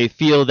do they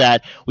feel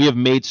that we have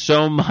made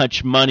so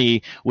much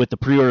money with the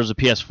pre-orders of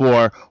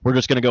PS4, we're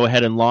just going to go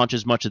ahead and launch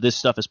as much of this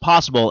stuff as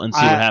possible and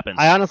see what happens?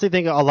 I honestly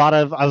think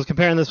I was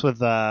comparing this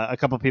with a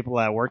couple people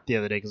at work the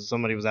other day because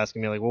somebody was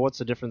asking me, like, well, what's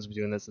the difference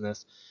between this and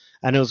this?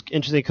 And it was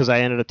interesting because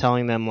I ended up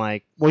telling them,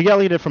 like, well, you got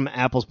to look at it from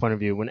Apple's point of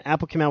view. When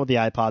Apple came out with the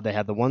iPod, they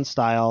had the one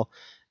style.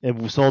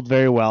 It sold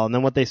very well. And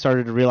then what they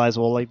started to realize,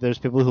 well, like, there's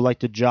people who like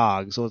to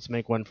jog, so let's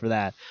make one for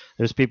that.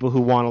 There's people who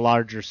want a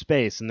larger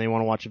space, and they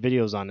want to watch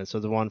videos on it, so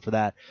there's one for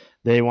that.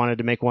 They wanted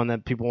to make one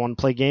that people want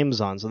to play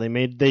games on, so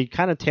they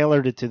kind of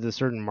tailored it to the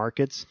certain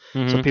markets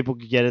so people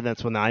could get it.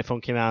 That's when the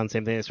iPhone came out, and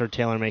same thing, they started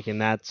tailoring making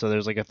that, so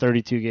there's like a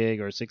 32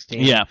 gig or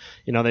 16. Yeah.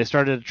 They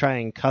started to try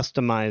and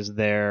customize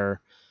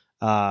their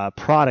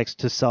products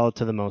to sell it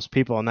to the most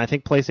people, and I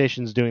think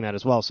PlayStation's doing that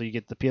as well. So you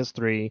get the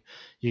PS3,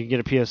 you can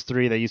get a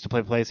PS3 that used to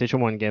play PlayStation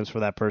 1 games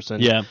for that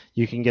person. Yeah.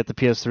 You can get the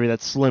PS3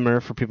 that's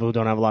slimmer for people who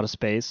don't have a lot of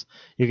space.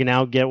 You can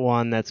now get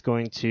one that's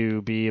going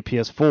to be a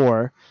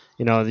PS4.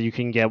 You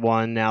can get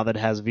one now that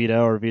has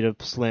Vita or Vita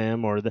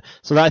Slim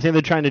so I think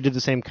they're trying to do the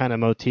same kind of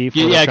motif.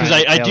 Yeah, because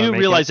I do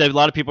realize that a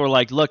lot of people are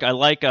like, look, I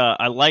like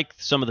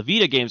some of the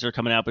Vita games that are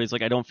coming out, but it's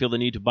like I don't feel the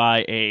need to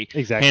buy a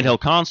handheld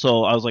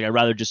console. I was like, I'd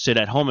rather just sit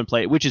at home and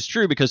play it, which is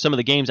true because some of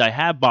the games I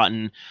have bought,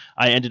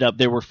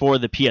 they were for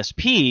the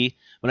PSP,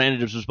 but I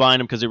ended up just buying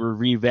them because they were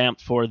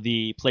revamped for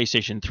the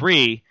PlayStation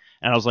 3,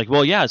 and I was like,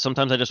 well, yeah,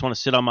 sometimes I just want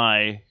to sit on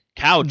my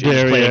couch and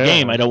just play a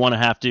game. I don't want to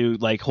have to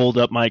hold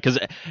up because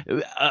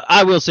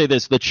I will say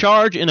this: the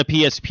charge in a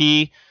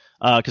PSP,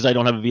 because I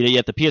don't have a Vita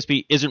yet, the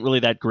PSP isn't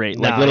really that great.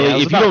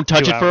 If you don't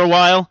touch it for a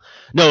while,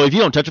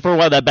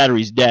 that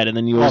battery's dead, and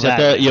then you always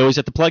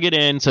have to plug it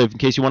in, so in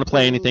case you want to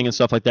play anything and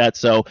stuff like that.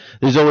 So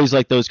there's always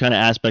like those kind of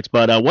aspects.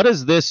 But what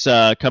is this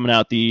coming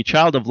out? The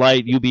Child of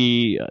Light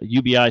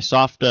UBI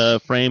soft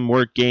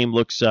framework game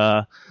looks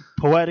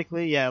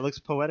poetically, it looks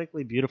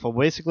poetically beautiful.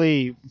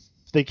 Basically,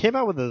 they came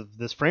out with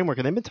this framework,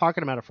 and they've been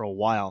talking about it for a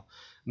while.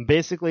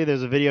 Basically,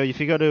 there's a video. If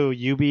you go to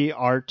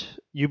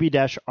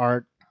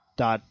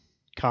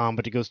ub-art.com,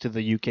 but it goes to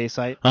the UK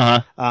site,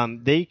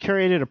 they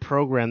created a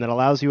program that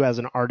allows you as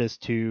an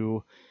artist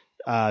to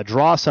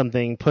draw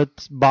something,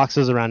 put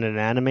boxes around it, and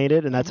animate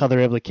it, and that's how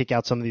they're able to kick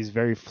out some of these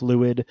very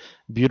fluid,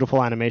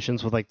 beautiful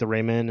animations with like the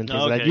Rayman and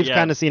things like that. You've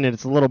kind of seen it.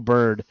 It's a little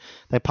bird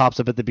that pops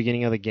up at the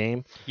beginning of the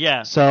game.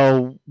 Yeah.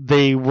 So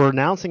they were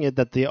announcing it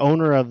that the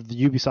owner of the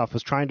Ubisoft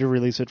was trying to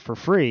release it for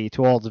free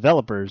to all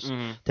developers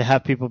to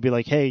have people be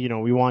like, hey,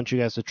 we want you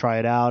guys to try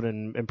it out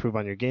and improve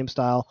on your game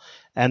style.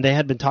 And they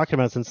had been talking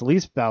about it since at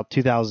least about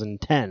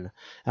 2010.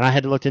 And I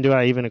had to look into it.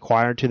 I even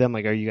inquired to them,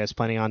 like, are you guys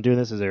planning on doing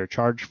this? Is there a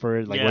charge for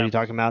it? Like, what are you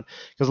talking about?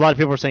 Because a lot of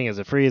people are saying, is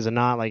it free? Is it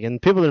not? Like,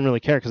 and people didn't really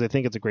care because they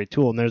think it's a great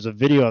tool. And there's a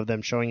video of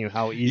them showing you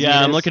how easy it is.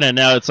 I'm looking at it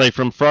now. It's like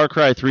from Far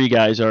Cry 3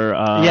 guys are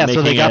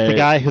so they got the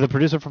guy the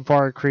producer from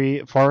Far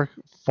Cry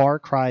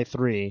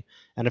 3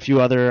 and a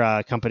few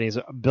other companies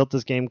built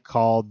this game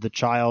called The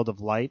Child of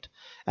Light.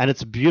 And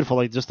it's beautiful.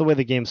 Like, just the way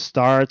the game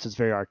starts, it's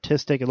very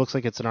artistic. It looks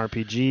like it's an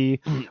RPG.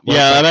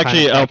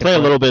 I'll play a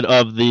little bit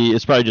of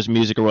it's probably just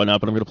music or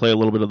whatnot, but I'm going to play a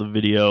little bit of the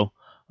video.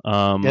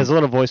 There's a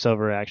little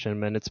voiceover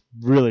action, and it's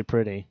really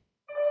pretty.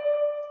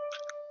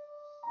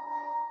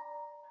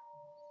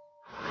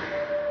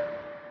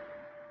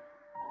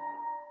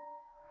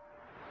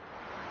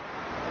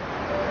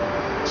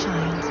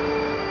 Child,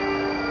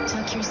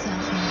 tuck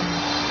yourself in bed.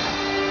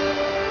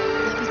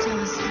 Let me tell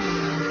a story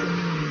of the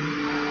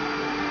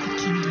moon, a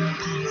kingdom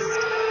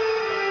past,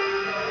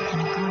 and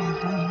a girl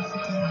born for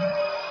glory.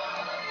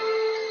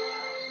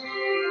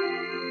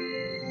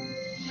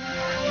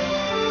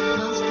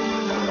 Lost in a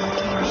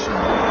volcano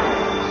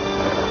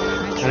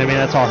shore. And I mean,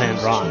 that's all hand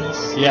drawn.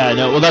 Yeah,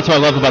 no. Well, that's what I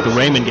love about the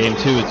Rayman game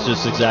too. It's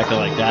just exactly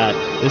like that.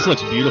 This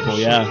looks beautiful.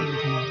 Yeah.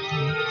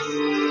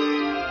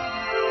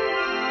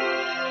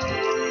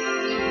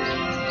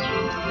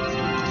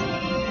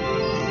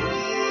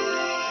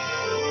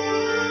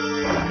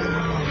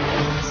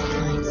 Lost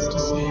lights to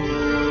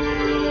see.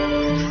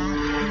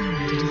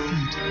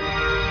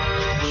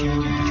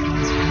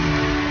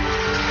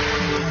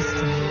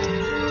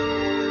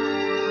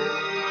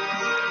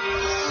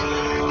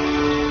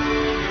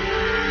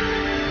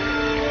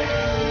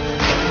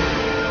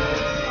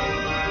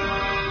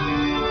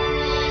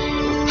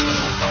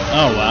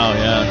 Oh wow,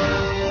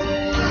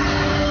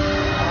 yeah.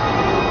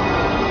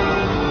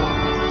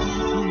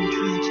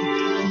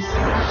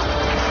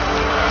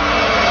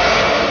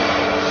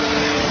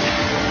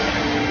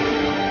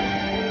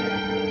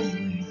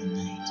 Beware the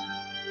night.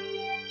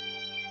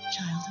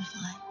 Child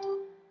of light.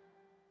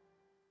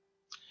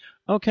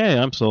 Okay,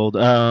 I'm sold.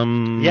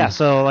 Yeah,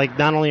 so like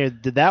not only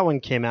did that one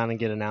came out and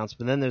get announced,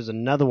 but then there's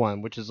another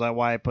one, which is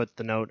why I put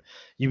the note.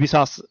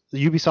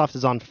 Ubisoft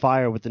is on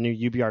fire with the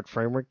new UbiArt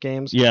framework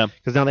games. Yeah.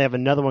 Because now they have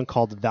another one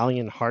called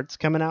Valiant Hearts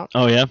coming out.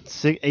 Oh yeah.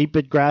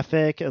 8-bit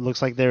graphic. It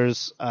looks like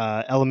there's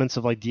elements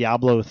of like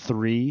Diablo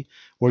 3,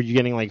 where you're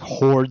getting like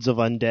hordes of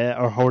undead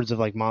or hordes of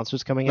like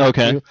monsters coming at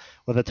Okay. you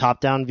with a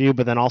top-down view.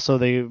 But then also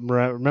they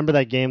remember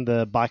that game,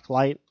 the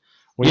Blacklight.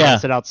 Where you Yeah. have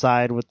to sit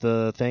outside with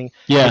the thing.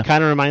 Yeah. It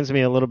kind of reminds me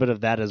a little bit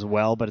of that as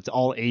well, but it's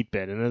all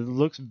 8-bit, and it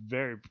looks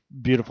very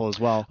beautiful as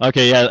well.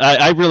 Okay, yeah,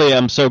 I really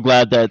am so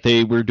glad that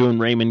they were doing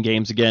Rayman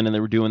games again, and they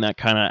were doing that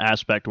kind of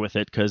aspect with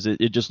it, because it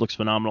just looks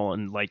phenomenal,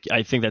 and like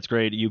I think that's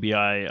great.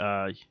 UBI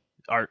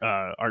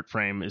art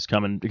frame is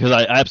coming, because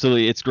I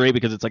absolutely, it's great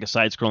because it's like a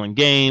side-scrolling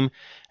game,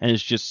 and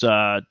it's just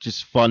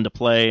fun to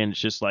play, and it's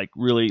just like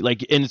really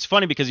like, and it's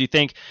funny because you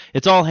think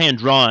it's all hand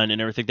drawn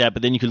and everything like that,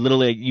 but then you could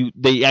literally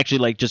they actually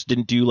like just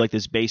didn't do like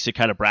this basic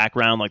kind of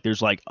background, like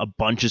there's like a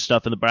bunch of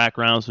stuff in the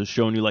background, so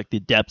showing you like the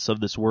depths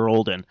of this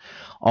world and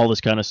all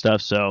this kind of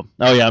stuff. So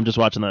oh yeah, I'm just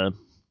watching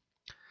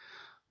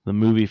the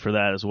movie for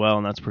that as well,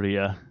 and that's pretty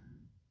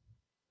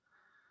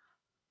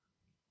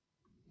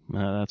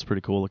that's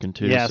pretty cool looking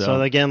too. Yeah,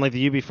 so again, like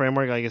the UB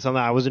framework, like it's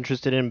something I was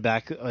interested in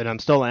back, and I'm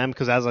still am,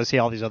 because as I see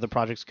all these other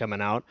projects coming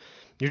out,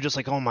 you're just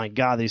like, oh my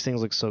god, these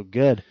things look so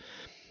good.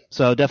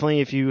 So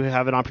definitely, if you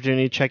have an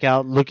opportunity,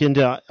 look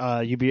into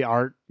UB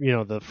art,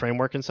 the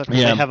framework and stuff.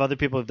 Yeah. They have other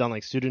people who've done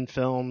like student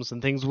films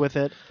and things with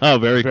it. Oh,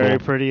 very Very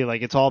cool. pretty.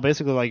 Like it's all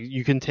basically like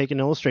you can take an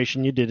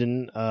illustration you did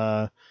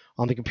on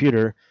the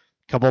computer,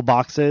 couple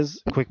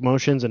boxes, quick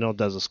motions, and it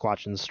does a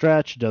squash and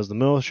stretch, does the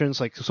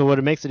motions. Like, so what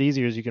it makes it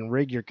easier is you can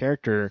rig your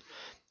character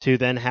to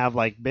then have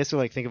like basically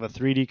like think of a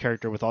 3D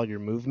character with all your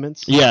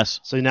movements. Yes.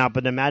 So now,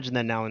 but imagine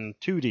that now in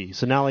 2D.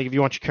 So now, like if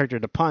you want your character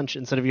to punch,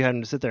 instead of you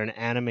having to sit there and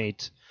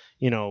animate,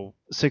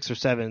 6 or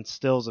 7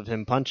 stills of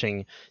him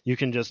punching, you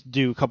can just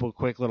do a couple of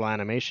quick little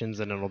animations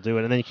and it'll do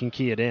it, and then you can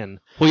key it in.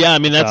 Well, yeah, I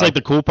mean that's So- like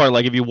the cool part.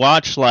 Like if you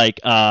watch like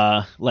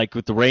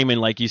with the Rayman,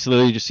 like you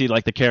literally just see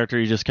like the character,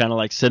 you just kind of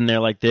like sitting there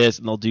like this,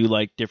 and they'll do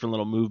like different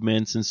little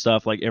movements and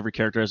stuff. Like every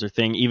character has their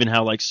thing, even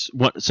how like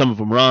some of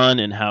them run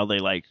and how they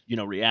like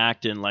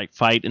react and like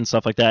fight and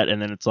stuff like that.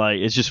 And then it's like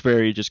it's just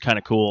very just kind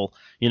of cool,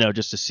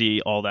 just to see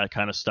all that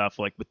kind of stuff,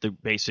 like with the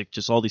basic,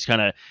 just all these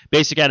kind of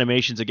basic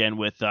animations again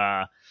with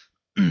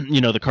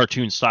the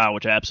cartoon style,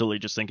 which I absolutely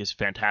just think is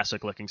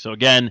fantastic looking. So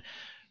again,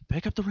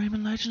 pick up the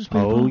Rayman Legends,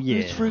 people. Oh, yeah.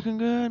 It's freaking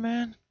good,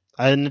 man.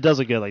 And it does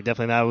look good. Like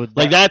definitely that would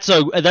Like that's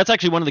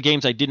actually one of the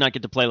games I did not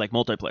get to play like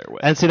multiplayer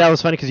with. And see, that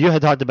was funny because you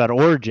had talked about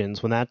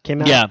Origins when that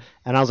came out. Yeah.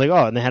 And I was like,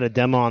 oh, and they had a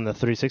demo on the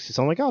 360,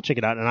 so I'm like, I'll check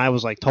it out. And I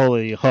was like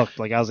totally hooked.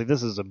 Like I was like,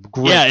 this is a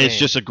great Yeah, game. it's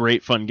just a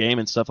great fun game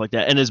and stuff like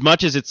that. And as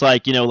much as it's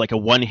like like a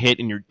one hit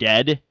and you're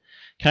dead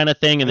kind of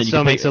thing, and then It you still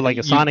can makes it like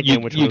a Sonic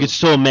game, which you was- could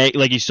still make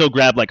like you still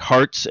grab like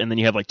hearts, and then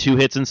you have like 2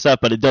 hits and stuff.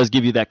 But it does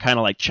give you that kind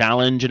of like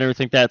challenge and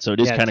everything like that. So it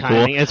is Yeah, kind of cool.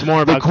 timing. It's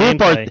more The about cool gameplay.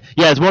 part,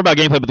 yeah, it's more about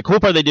gameplay. But the cool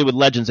part they did with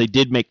Legends, they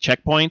did make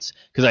checkpoints,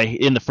 because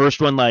in the first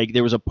one, like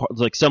there was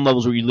like some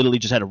levels where you literally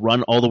just had to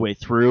run all the way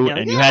through, Yeah.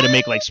 and you had to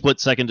make like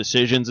split-second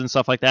decisions and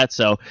stuff like that.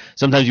 So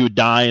sometimes you would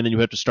die, and then you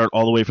have to start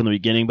all the way from the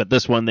beginning. But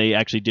this one, they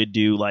actually did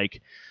do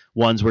like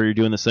ones where you're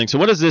doing this thing. So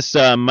what is this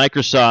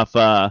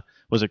Microsoft?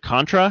 Was it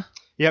Contra?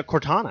 Yeah,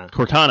 Cortana.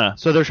 Cortana.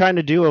 So they're trying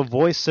to do a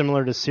voice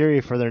similar to Siri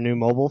for their new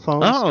mobile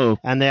phones. Oh.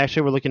 And they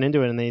actually were looking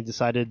into it, and they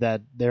decided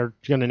that they're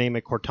going to name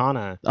it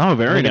Cortana. Oh,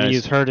 very They're going to nice.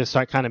 use her to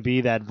start kind of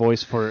be that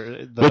voice for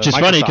the Which is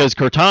funny Microsoft. because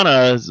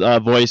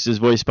Cortana's voice is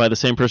voiced by the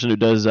same person who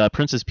does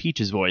Princess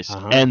Peach's voice,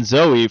 Uh-huh. and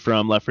Zoe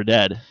from Left 4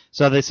 Dead.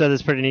 So they said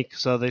it's pretty neat.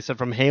 So they said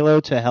from Halo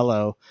to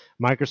Hello,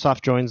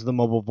 Microsoft joins the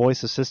mobile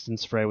voice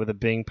assistance fray with a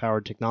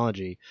Bing-powered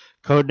technology,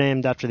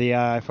 codenamed after the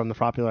AI from the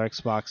popular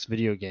Xbox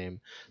video game.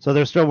 So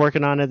they're still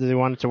working on it. They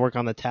wanted to work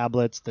on the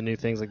tablets, the new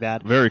things like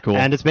that. Very cool.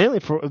 And it's mainly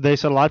for, they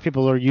said a lot of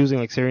people are using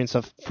like Siri and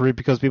stuff for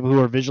because people who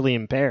are visually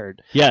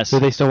impaired. Yes. So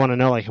they still want to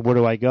know like where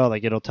do I go?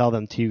 Like it'll tell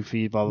them 2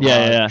 feet, blah blah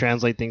Yeah, blah, yeah.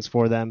 translate things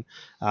for them.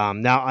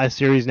 Now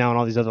Siri's now in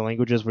all these other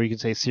languages where you can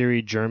say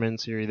Siri German,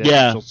 Siri this,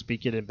 Yeah. she'll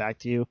speak it back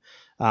to you.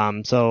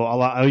 So a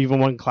lot, even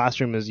one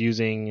classroom is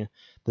using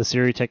the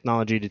Siri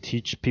technology to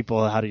teach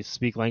people how to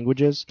speak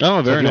languages. Oh,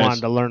 So very if you nice.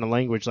 wanted to learn a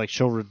language, like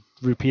she'll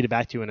repeat it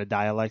back to you in a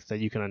dialect that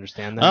you can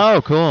understand. Them.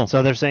 Oh, cool.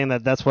 So they're saying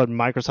that that's what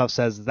Microsoft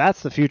says.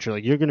 That's the future.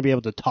 Like you're going to be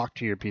able to talk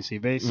to your PC,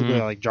 basically Mhm.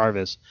 like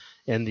Jarvis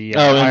in the in the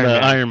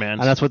Iron Man.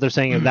 and that's what they're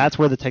saying. And that's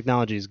where the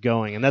technology is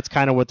going, and that's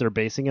kind of what they're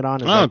basing it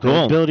on. Is Oh, like the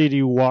cool. ability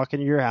to walk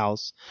into your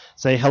house,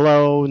 say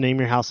hello, name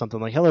your house something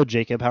like "Hello,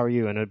 Jacob, how are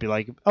you?" And it'd be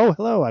like, "Oh,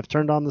 hello, I've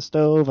turned on the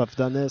stove, I've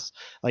done this."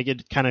 Like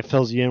it kind of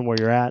fills you in where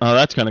you're at. Oh,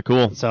 that's kind of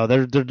cool. So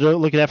they're definitely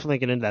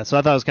looking into that. So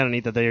I thought it was kind of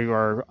neat that they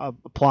are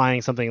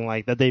applying something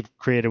like that they've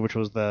created, which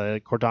was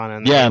the Cortana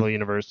and the Halo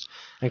universe,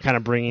 and kind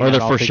of bringing. Or they're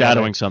it all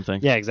foreshadowing together. something.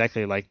 Yeah,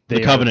 exactly. Like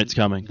The Covenant's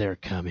coming. They're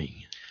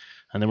coming.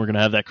 And then we're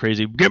gonna have that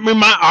crazy. Give me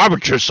my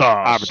arbiter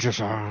sauce.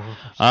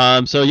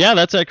 So yeah,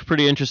 that's actually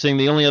pretty interesting.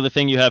 The only other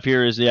thing you have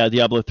here is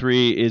Diablo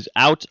 3 is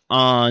out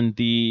on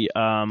the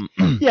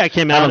Yeah, it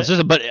came out on out. the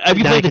system. But have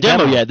you played the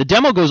demo yet? The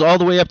demo goes all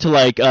the way up to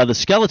like the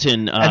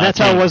skeleton. And that's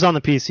how it was on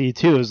the PC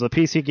too. Is the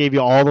PC gave you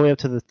all the way up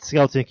to the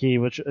skeleton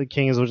king, which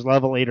is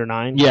level 8 or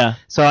 9. Yeah.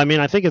 So I mean,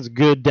 I think it's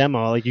good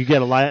demo. Like you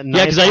get a lot.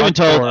 Yeah, because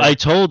I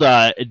told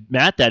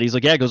Matt that he's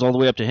like, yeah, it goes all the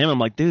way up to him. I'm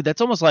like, dude, that's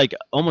almost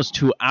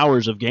 2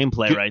 hours of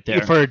gameplay right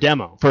there for a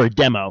demo.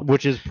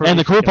 Which is pretty and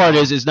the cool part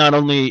is not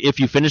only if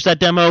you finish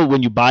that demo,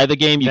 when you buy the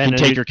game, you then can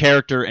take your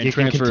character and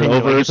transfer it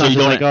over. Like, so you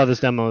don't like, oh,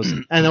 this demo's.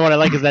 And then what I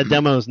like is that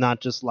demo is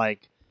not just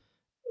like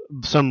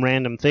some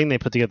random thing they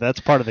put together. That's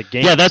part of the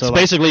game. Yeah, that's so,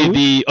 basically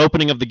the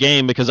opening of the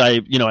game because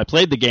I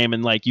played the game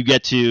and like you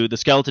get to the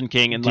Skeleton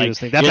King and like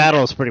that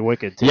battle is pretty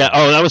wicked too. Yeah,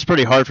 that was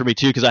pretty hard for me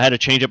too because I had to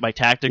change up my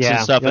tactics and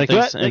stuff. Like,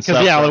 what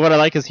I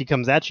like is he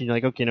comes at you and you're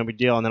like, okay, no big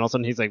deal, and then all of a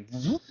sudden he's like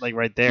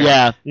right there.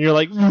 Yeah, and you're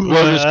like,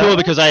 well, it was cool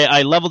because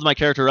I leveled my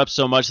character up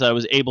so much that I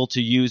was able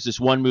to use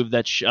this one move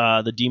that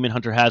the Demon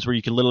Hunter has where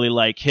you can literally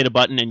like hit a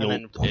button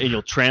and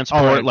you'll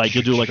transport, like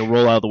you'll do like a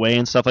roll out of the way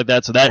and stuff like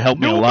that. So that helped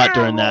me a lot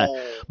during that.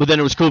 But then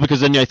it was cool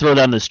because then I throw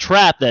down this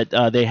trap that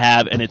they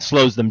have and it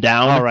slows them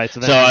down. All right,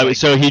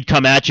 so he'd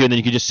come at you and then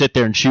you could just sit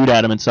there and shoot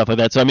at him and stuff like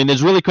that. So I mean,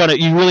 there's really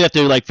you really have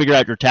to like figure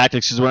out your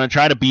tactics because when I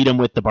try to beat him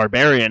with the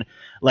barbarian,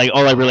 like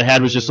all I really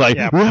had was just like,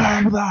 I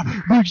found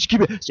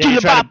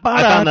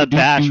that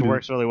dash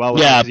works really well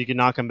with it because you can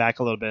knock him back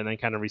a little bit and then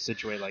kind of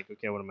resituate. Like,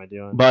 okay, what am I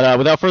doing? But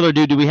without further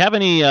ado, do we have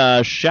any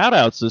shout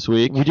outs this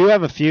week? We do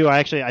have a few.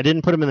 I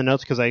didn't put them in the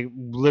notes because I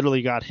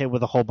literally got hit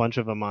with a whole bunch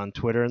of them on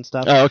Twitter and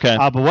stuff. Oh, okay.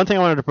 But one thing I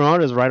wanted to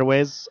promote is right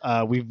away.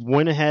 We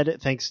went ahead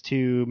thanks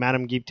to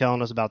Madam Geek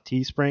telling us about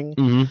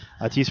Teespring.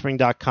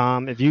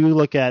 Teespring.com. If you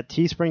look at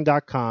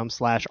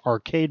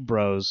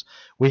teespring.com/arcadebros,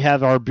 we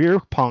have our beer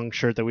pong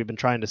shirt that we've been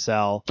trying to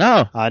sell.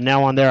 Oh.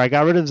 Now on there, I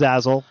got rid of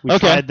Zazzle. We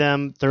tried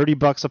them,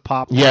 $30 a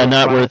pop. Yeah,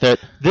 not worth it.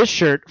 This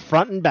shirt,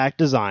 front and back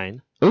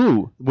design.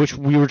 Ooh. Which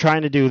we were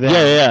trying to do then.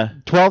 Yeah.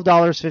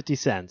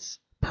 $12.50.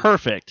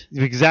 Perfect.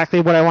 Exactly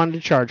what I wanted to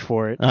charge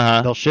for it.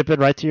 They'll ship it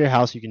right to your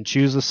house. You can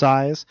choose the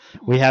size.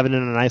 We have it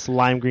in a nice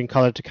lime green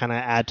color to kind of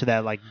add to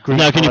that like green.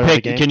 Now,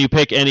 can you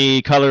pick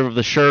any color of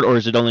the shirt, or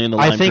is it only in the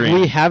lime green? I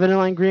think we have it in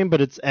lime green,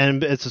 but it's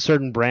a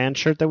certain brand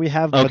shirt that we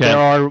have. But there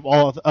are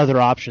all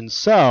other options.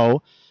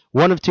 So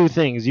one of two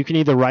things: you can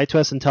either write to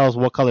us and tell us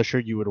what color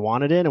shirt you would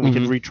want it in, and we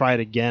can retry it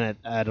again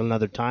at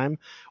another time.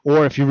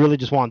 Or if you really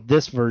just want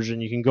this version,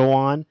 you can go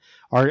on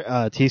our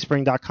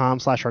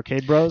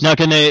teespring.com/arcadebros. Now,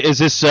 is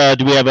this?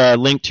 Do we have a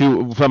link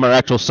from our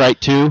actual site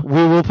too?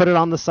 We will put it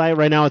on the site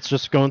right now. It's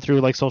just going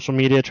through like social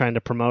media trying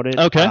to promote it.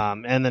 Okay.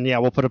 And then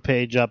we'll put a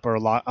page up or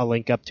a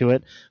link up to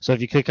it. So if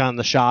you click on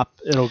the shop,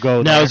 it'll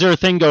go. Now, there. is there a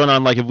thing going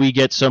on like if we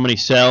get so many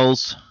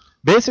sales?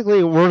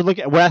 Basically,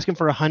 we're asking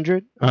for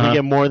 100. If we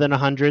get more than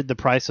 100, the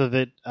price of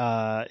it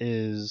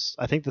is,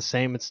 I think, the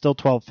same. It's still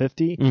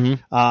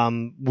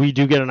 $12.50. We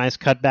do get a nice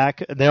cut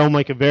back. They'll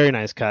make a very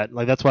nice cut.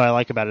 Like that's what I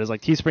like about it. Is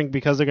like Teespring,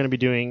 because they're going to be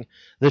doing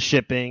the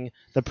shipping,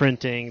 the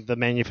printing, the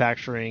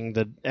manufacturing,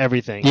 the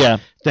everything. Yeah.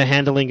 The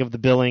handling of the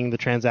billing, the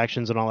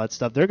transactions, and all that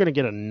stuff. They're going to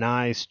get a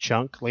nice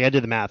chunk. Like I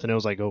did the math, and it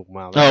was like, oh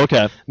wow. Oh,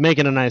 okay.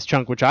 Making a nice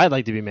chunk, which I'd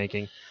like to be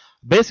making.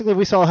 Basically, if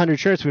we sell 100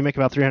 shirts, we make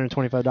about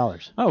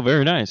 $325. Oh,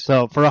 very nice.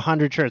 So for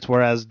 100 shirts,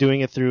 whereas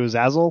doing it through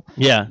Zazzle,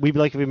 we'd be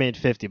like if we made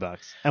 $50,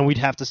 and we'd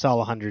have to sell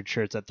 100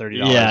 shirts at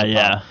 $30.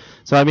 Yeah.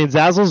 So I mean,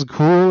 Zazzle's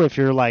cool if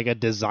you're like a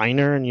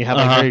designer and you have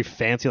like very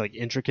fancy, like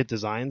intricate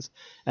designs,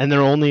 and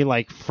they're only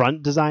like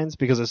front designs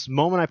because this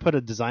moment I put a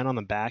design on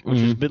the back,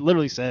 which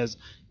literally says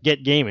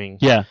 "Get Gaming."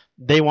 Yeah.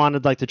 They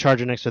wanted like to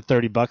charge an extra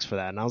 $30 for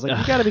that, and I was like,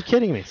 "You got to be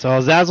kidding me!" So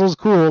Zazzle's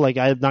cool. Like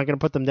I'm not gonna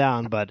put them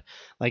down, but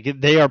like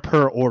they are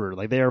per order.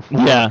 Like they are.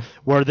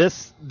 Where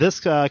this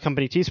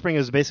company Teespring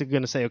is basically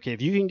going to say, okay,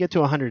 if you can get to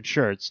 100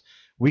 shirts,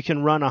 we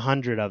can run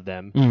 100 of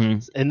them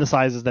in the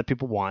sizes that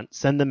people want,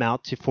 send them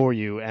out for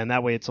you, and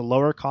that way it's a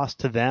lower cost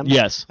to them.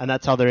 Yes. And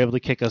that's how they're able to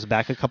kick us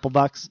back a couple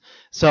bucks.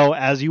 So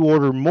as you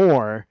order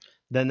more,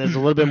 then there's a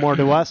little bit more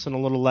to us and a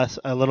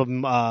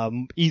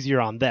little easier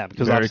on them.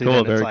 Because very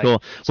cool, very like,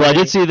 cool. So I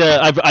did see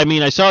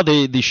I saw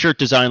the shirt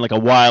design like a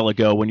while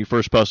ago when you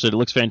first posted. It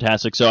looks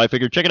fantastic. So I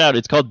figured check it out.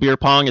 It's called Beer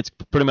Pong. It's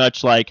pretty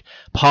much like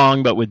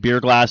Pong but with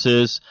beer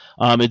glasses.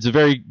 It's a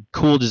very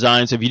cool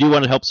design. So if you do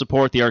want to help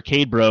support the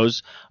Arcade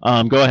Bros,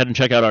 go ahead and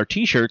check out our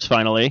T-shirts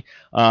finally.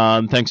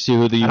 Thanks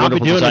to the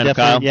wonderful design of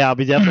Kyle. Yeah, I'll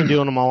be definitely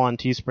doing them all on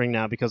Teespring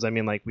now because I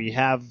mean like we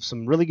have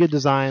some really good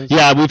designs.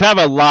 Yeah, we've have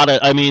a lot of.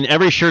 I mean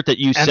every shirt that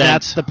you sent.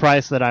 that's the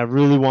price that I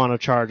really want to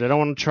charge. I don't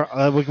want to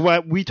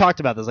charge. We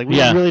talked about this. Like,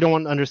 we really don't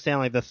want to understand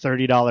like the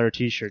 $30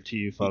 T-shirt to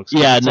you folks.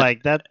 Yeah, it's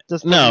like that.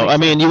 Just no, I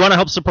mean, you want to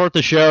help support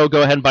the show?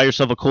 Go ahead and buy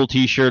yourself a cool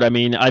T-shirt. I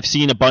mean, I've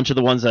seen a bunch of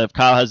the ones that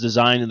Kyle has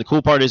designed, and the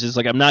cool part is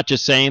like I'm not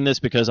just saying this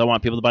because I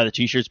want people to buy the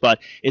T-shirts, but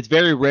it's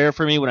very rare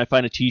for me when I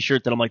find a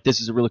T-shirt that I'm like,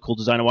 this is a really cool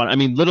design I want. I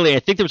mean, literally, I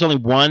think there was only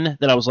one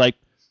that I was like,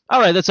 all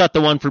right, that's not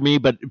the one for me,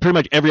 but pretty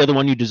much every other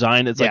one you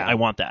designed, it's like, I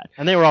want that.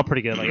 And they were all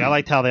pretty good. Like, I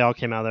liked how they all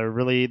came out.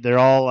 They're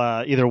all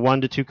either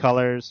 1 to 2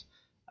 colors,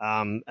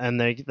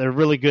 and they're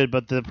really good.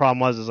 But the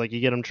problem is like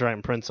you get them to try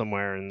and print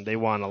somewhere, and they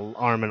want an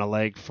arm and a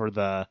leg for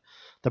the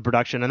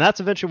production, and that's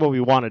eventually what we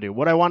want to do.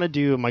 What I want to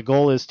do, my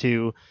goal is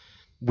to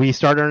we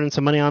start earning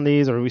some money on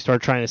these, or we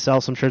start trying to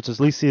sell some shirts, at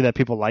least see that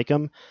people like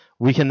them.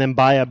 We can then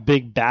buy a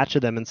big batch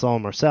of them and sell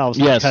them ourselves.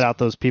 Yes. Cut out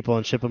those people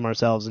and ship them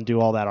ourselves and do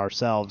all that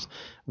ourselves.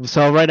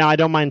 So right now, I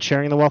don't mind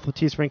sharing the wealth with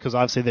Teespring because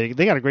obviously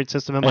they got a great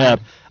system in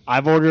mind.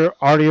 I've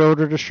already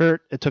ordered a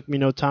shirt. It took me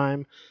no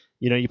time.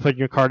 You know, you put in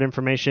your card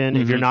information.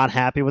 If you're not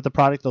happy with the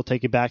product, they'll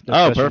take it back.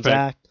 No questions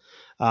asked.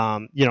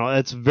 You know,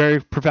 it's very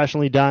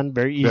professionally done,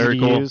 very easy to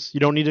use. You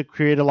don't need to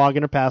create a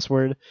login or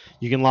password.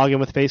 You can log in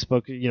with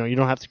Facebook. You know, you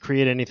don't have to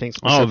create anything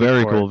specific. Oh,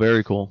 very cool,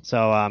 very cool.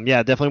 So,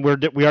 yeah,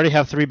 definitely. We already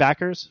have 3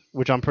 backers,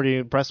 which I'm pretty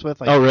impressed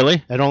with. Like, oh,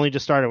 really? It only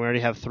just started. We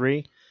already have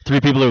 3. 3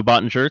 people who have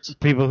bought in shirts?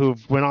 People who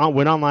went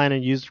online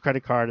and used a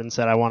credit card and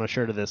said, I want a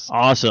shirt of this.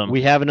 Awesome.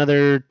 We have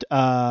another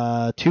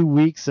 2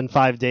 weeks and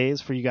 5 days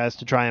for you guys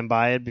to try and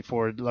buy it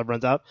before it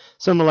runs out.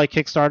 Similar like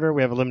Kickstarter,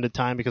 we have a limited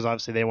time because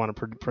obviously they want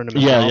to print them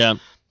as well. Yeah.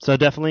 So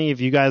definitely,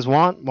 if you guys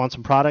want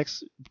some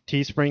products,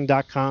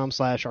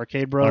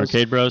 teespring.com/arcadebros.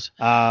 Arcade Bros.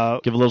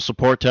 Give a little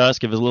support to us.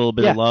 Give us a little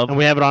bit of love. And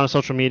we have it on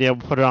social media.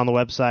 We'll put it on the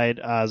website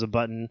as a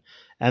button.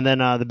 And then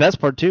the best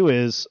part, too,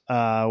 is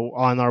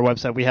on our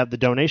website, we have the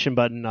donation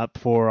button up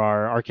for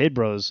our Arcade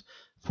Bros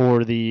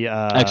for the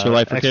Extra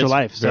Life for Extra Kids.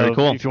 Life. Very so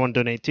cool. If you want to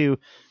donate, too,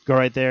 go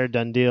right there.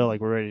 Done deal.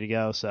 Like, we're ready to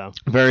go. So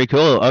Very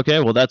cool. Okay,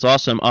 well, that's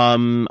awesome.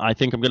 I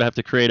think I'm going to have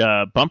to create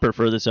a bumper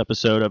for this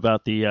episode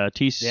about the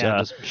Tees.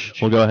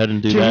 We'll go ahead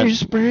and do that.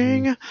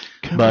 Teespring.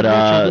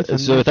 But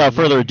so without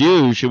further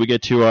ado, should we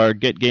get to our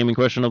Get Gaming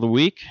question of the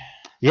week?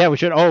 Yeah, we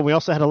should. Oh, we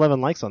also had 11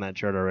 likes on that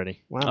shirt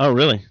already. Wow. Oh,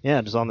 really?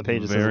 Yeah, just on the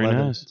page it says Very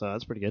 11. nice. So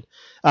that's pretty good.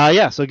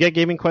 Yeah, so Get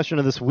Gaming question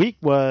of this week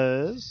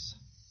was...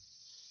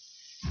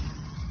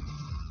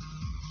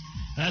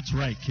 That's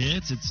right,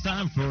 kids. It's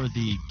time for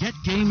the Get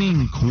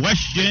Gaming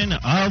question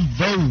of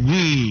the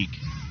week.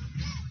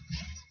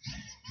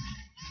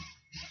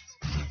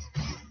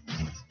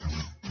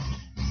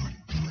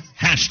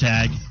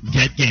 Hashtag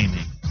Get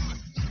Gaming.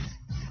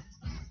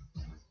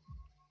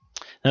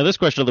 Now, this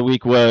question of the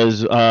week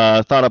was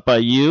thought up by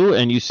you,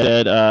 and you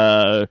said,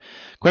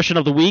 question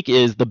of the week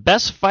is the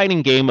best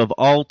fighting game of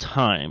all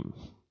time.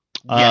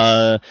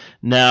 Yes.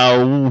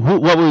 Now,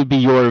 what would be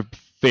your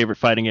favorite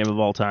fighting game of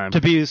all time?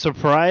 To be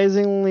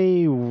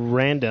surprisingly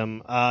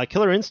random,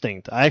 Killer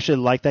Instinct. I actually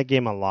like that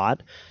game a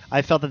lot.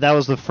 I felt that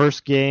was the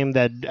first game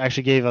that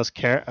actually gave us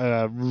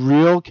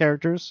real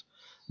characters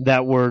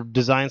that were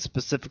designed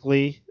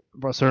specifically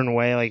a certain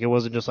way. Like, it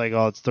wasn't just like,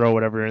 oh, let's throw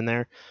whatever in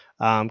there.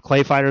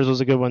 Clay Fighters was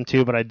a good one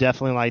too, but I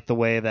definitely liked the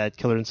way that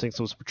Killer Instinct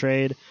was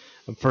portrayed.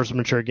 First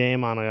mature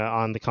game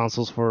on the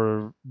consoles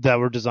that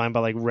were designed by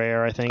like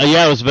Rare, I think.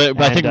 Yeah, it was. I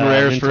think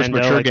Rare's first Nintendo,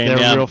 mature like, game.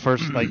 Their real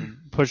first like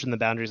pushing the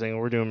boundaries, saying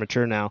we're doing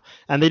mature now,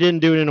 and they didn't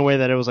do it in a way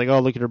that it was like, oh,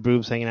 look at her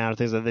boobs hanging out and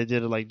things like that. They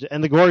did it like,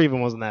 and the gore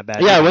even wasn't that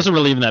bad. Yeah, it wasn't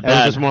really even that It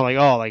bad. was just more like,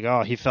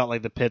 oh, he felt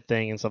like the pit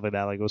thing and stuff like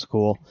that. Like, it was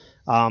cool.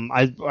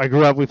 I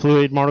grew up. We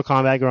played Mortal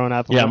Kombat growing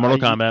up. Yeah, Mortal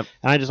Kombat.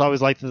 And I just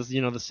always liked this,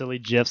 the silly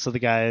gifs of the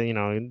guy,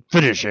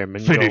 finish him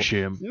and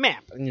him.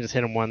 map, and you just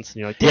hit him once,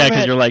 and you're like, Yeah, because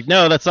because you're like,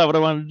 no, that's not what I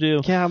wanted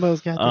to do.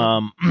 Combos,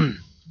 goddamn.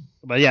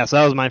 But yeah, so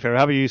that was my favorite.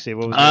 How about you, Steve?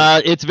 What was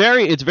yours? It's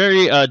very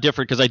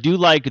different because I do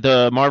like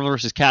the Marvel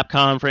vs.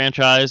 Capcom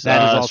franchise,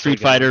 That is also Street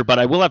good. Fighter, but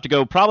I will have to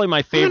go. Probably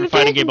my favorite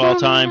fighting game of all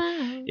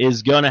time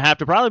is going to have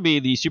to probably be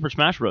the Super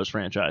Smash Bros.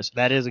 Franchise.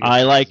 That is a good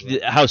I choice like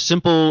as well. how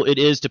simple it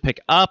is to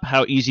pick up,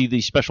 how easy the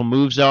special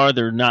moves are.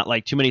 They're not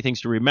like too many things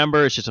to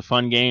remember. It's just a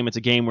fun game. It's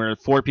a game where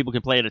 4 people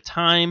can play at a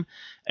time,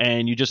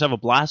 and you just have a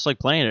blast like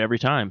playing it every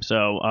time.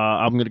 So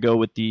I'm going to go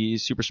with the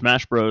Super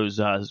Smash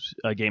Bros.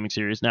 Gaming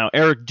series. Now,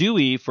 Eric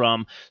Dewey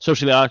from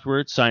Socially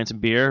Awkward, Science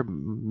and Beer,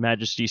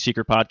 Majesty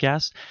Secret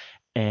Podcast,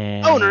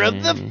 and Owner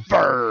of the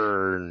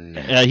Fern.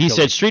 he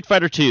said Street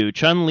Fighter 2,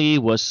 Chun-Li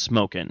was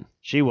smoking.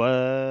 She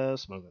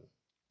was smoking.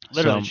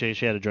 Literally, So-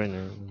 she had a joint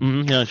there.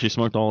 Yeah, she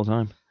smoked all the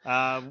time.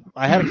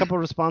 I had a couple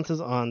of responses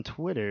on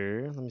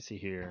Twitter. Let me see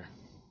here.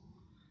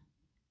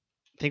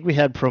 I think we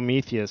had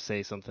Prometheus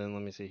say something.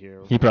 Let me see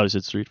here. He probably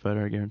said Street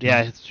Fighter, I guarantee.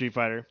 Yeah, it's Street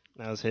Fighter.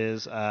 That was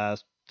his.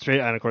 Straight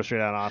out of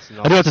Austin.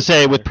 I do have to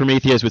say, with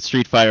Prometheus, with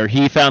Street Fighter,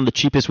 he found the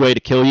cheapest way to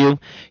kill you.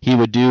 He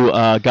would do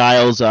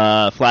Guile's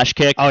flash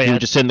kick. Oh, yeah. He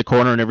would just sit in the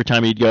corner, and every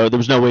time he'd go, there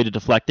was no way to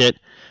deflect it,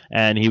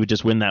 and he would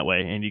just win that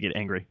way, and you get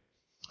angry.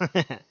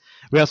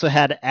 We also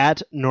had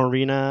at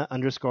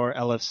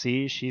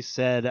Norina_LFC. She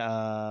said,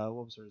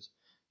 what was hers?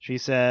 She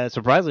said,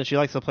 surprisingly, she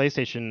likes the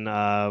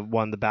PlayStation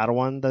one, the battle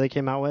one that they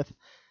came out with.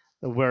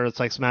 where it's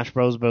like Smash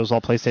Bros, but it was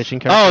all PlayStation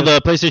Oh, characters.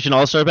 the PlayStation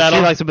All-Star Battle?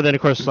 She likes it, but then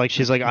of course, like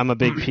she's like, I'm a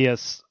big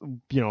PS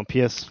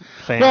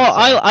fan. Well,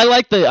 so. I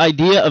like the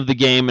idea of the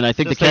game, and I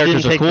think Just the they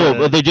characters are didn't cool, take the-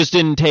 but they just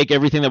didn't take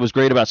everything that was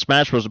great about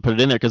Smash Bros. And put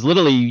it in there, because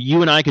literally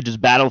you and I could just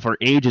battle for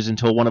ages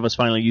until one of us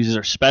finally uses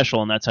our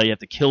special, and that's how you have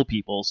to kill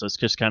people, so it's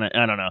just kind of,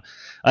 I don't know.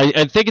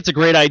 I think it's a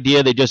great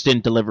idea, they just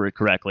didn't deliver it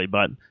correctly,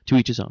 but to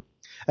each his own.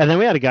 And then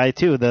we had a guy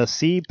too, the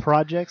C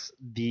Projects,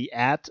 the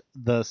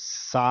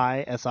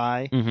SI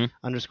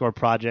 _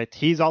 project.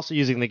 He's also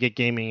using the Get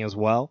Gaming as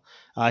well.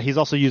 He's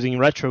also using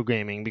retro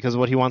gaming because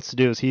what he wants to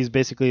do is he's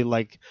basically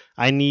like,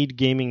 I need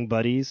gaming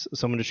buddies,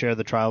 someone to share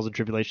the trials and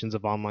tribulations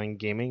of online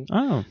gaming.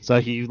 Oh,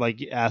 So he like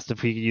asked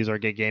if he could use our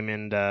Get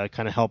Gaming to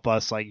kind of help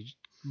us like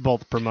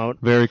both promote.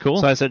 very cool.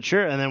 So I said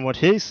sure, and then what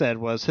he said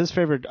was his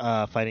favorite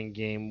fighting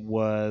game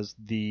was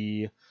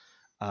the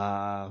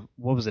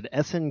what was it,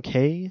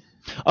 SNK?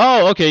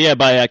 Oh, okay, yeah,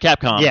 by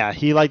Capcom. Yeah,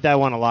 he liked that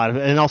one a lot,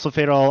 and also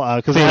Fatal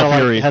because Fatal it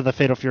Fury. had the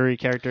Fatal Fury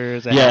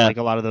characters. And Yeah. had, like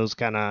a lot of those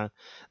kind of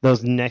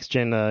those next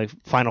gen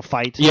Final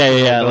Fight. Yeah,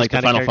 those like the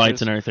kinda Final characters.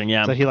 Fights and everything,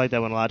 yeah. So he liked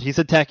that one a lot. He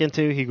said Tekken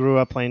too. He grew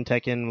up playing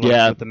Tekken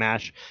Yeah. with the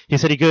mash. He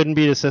said he couldn't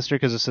beat his sister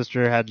because his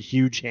sister had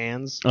huge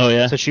hands. Oh,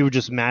 yeah? So she would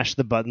just mash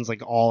the buttons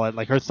like all at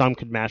like her thumb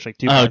could mash like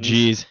two Oh, buttons.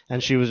 jeez.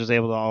 And she was just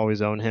able to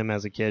always own him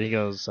as a kid. He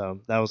goes, so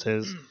that was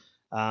his.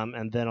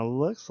 And then it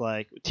looks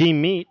like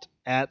Team Meat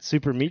at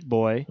Super Meat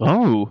Boy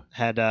Oh,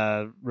 had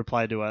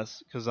replied to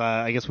us because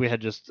I guess we had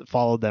just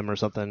followed them or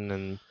something,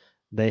 and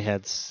they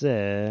had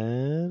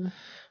said, "Let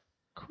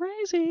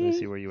crazy. me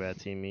see where you at,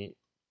 Team Meat.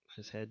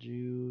 I just had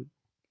you."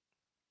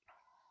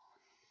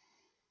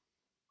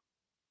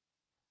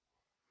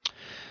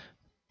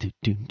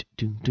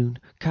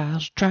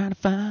 Kyle's trying to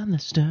find the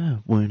stuff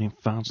when he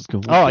finds it's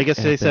going. Oh, I guess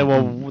they said,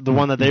 well, the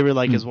one that they really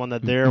like is one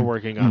that they're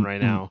working on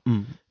right now,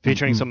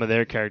 featuring some of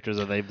their characters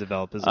that they've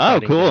developed. As a Oh,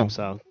 fighting cool. game.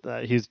 So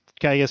he's,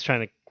 I guess,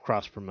 trying to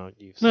cross promote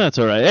you. So. No, that's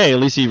all right. Hey, at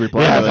least he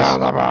replied to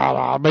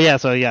us. But yeah,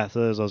 so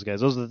there's those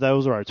guys.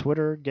 Those are our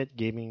Twitter Get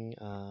Gaming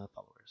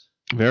followers.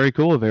 Very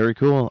cool, very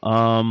cool.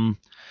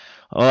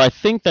 Well, I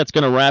think that's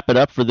going to wrap it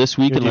up for this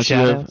week. Do Unless you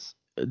have, shout-outs?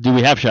 do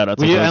we have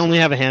shout-outs? I only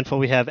have a handful.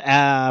 We have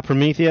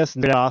Prometheus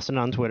and Austin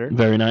on Twitter.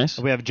 Very nice.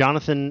 We have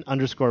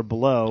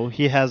Jonathan_Below.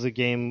 He has a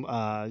game.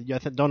 I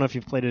don't know if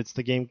you've played it. It's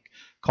the game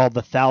called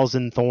The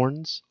Thousand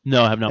Thorns.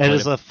 No, I have not It played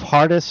is the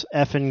hardest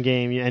effing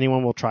game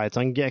anyone will try. It's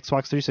on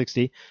Xbox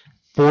 360.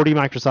 40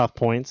 Microsoft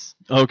points.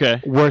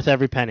 Okay. Worth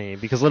every penny.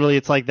 Because literally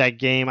it's like that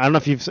game. I don't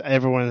know if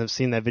everyone has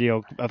seen that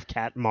video of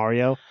Cat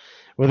Mario,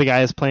 where the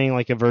guy is playing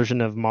like a version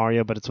of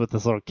Mario, but it's with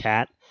this little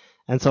cat.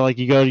 And so like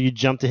you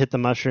jump to hit the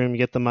mushroom, you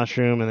get the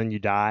mushroom, and then you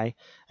die.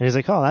 And he's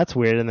like, oh, that's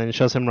weird. And then it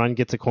shows him run,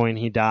 gets a coin,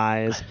 he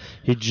dies.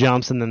 He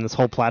jumps, and then this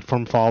whole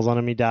platform falls on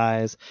him, he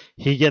dies.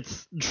 He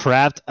gets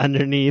trapped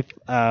underneath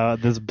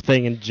this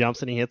thing and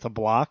jumps, and he hits a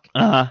block.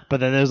 Uh-huh. But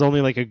then there's only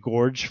like a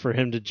gorge for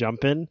him to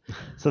jump in.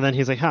 So then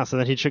he's like, huh. So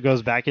then he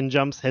goes back and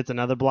jumps, hits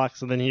another block.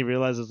 So then he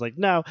realizes like,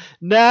 no,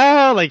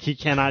 like he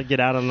cannot get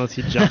out unless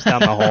he jumps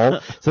down the hole.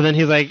 So then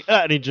he's like,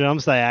 and he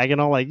jumps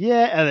diagonal, like,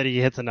 yeah. And then he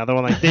hits another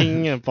one, like,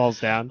 ding, and falls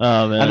down.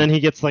 Oh, man. And then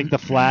he gets like the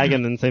flag,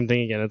 and then same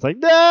thing again. It's like,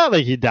 no,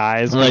 like he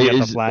dies when he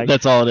gets the flag.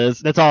 That's all it is.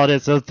 That's all it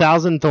is. So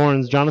Thousand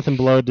Thorns, Jonathan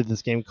Blow did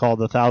this game called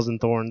The Thousand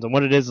Thorns. And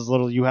what it is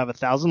you have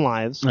 1,000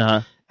 lives.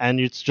 Uh-huh. And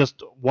it's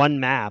just one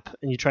map,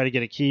 and you try to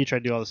get a key, you try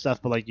to do all this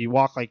stuff, but like you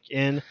walk like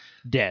in,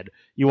 dead.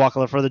 You walk a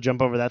little further,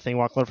 jump over that thing,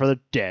 walk a little further,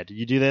 dead.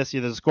 You do this,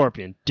 there's a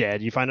scorpion,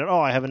 dead. You find out, oh,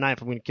 I have a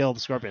knife, I'm going to kill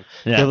the scorpion.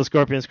 Yeah. Kill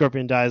the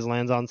scorpion dies,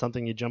 lands on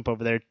something, you jump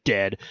over there,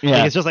 dead. Yeah.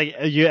 Like, it's just like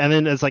and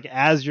then it's like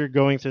as you're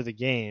going through the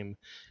game,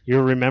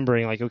 you're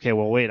remembering like, okay,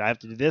 well, wait, I have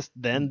to do this,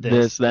 then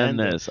this, then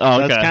then this. Oh,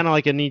 So okay. it's kind of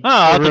like a neat. Oh,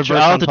 I'll have reverse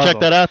to on check puzzle.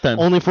 that out then.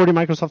 Only 40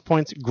 Microsoft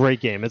points, great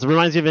game. It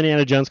reminds you of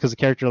Indiana Jones because the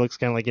character looks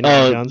kind of like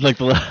Indiana Jones. like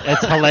the.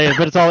 It's hilarious,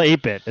 but it's all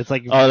 8-bit. It's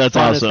like Oh, that's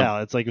fun awesome. as hell.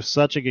 It's like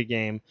such a good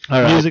game.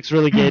 All right. Music's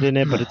really good in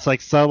it, but it's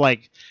like so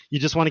like you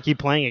just want to keep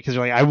playing it because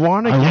you're like, I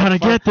want to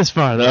get this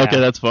far. Yeah.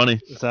 Okay, that's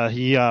funny. So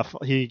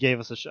he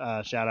gave us a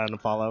shout out and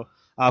a follow.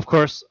 Of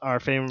course, our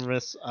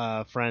famous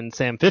friend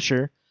Sam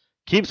Fisher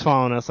keeps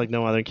following us like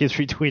no other and keeps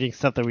retweeting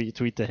stuff that we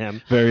tweet to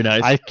him. Very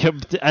nice.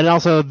 And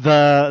also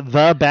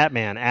the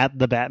Batman at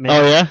the Batman.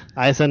 Oh, yeah?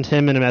 I sent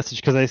him in a message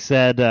because I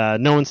said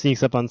no one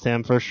sneaks up on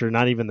Sam Fisher,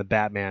 not even the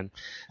Batman.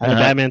 And the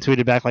Uh-huh. Batman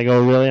tweeted back like,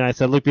 "Oh really?" And I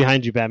said, "Look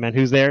behind you, Batman.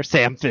 Who's there?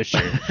 Sam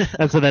Fisher."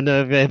 And so then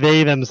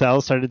they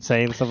themselves started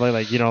saying stuff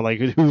like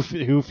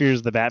who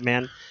fears the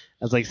Batman?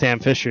 I was like, Sam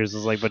Fisher's.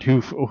 Is like, but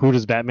who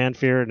does Batman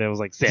fear? And it was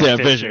like Sam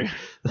Fisher.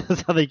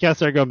 So they kind of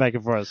started going back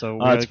and forth. So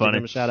we're that's gonna funny. give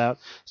them a shout out.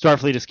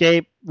 Starfleet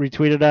Escape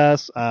retweeted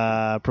us.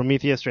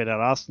 Prometheus Straight Out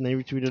Austin, they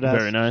retweeted us.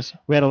 Very nice.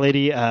 We had a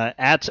lady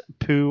at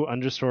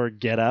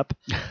poo_getup.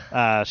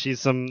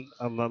 She's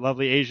a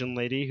lovely Asian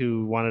lady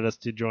who wanted us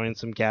to join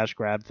some cash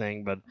grab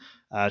thing,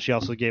 but she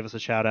also gave us a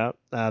shout out.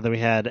 Then we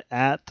had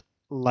at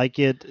Like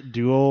It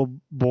Dual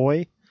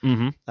Boy.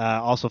 Mm-hmm.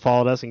 Also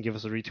followed us and give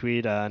us a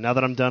retweet. Now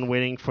that I'm done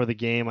waiting for the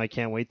game, I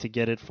can't wait to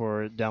get it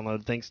for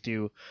download. Thanks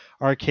to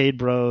Arcade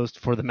Bros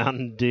for the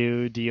Mountain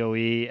Dew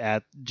DOE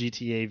at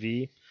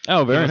GTAV.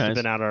 Oh, He very must have nice.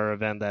 been at our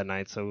event that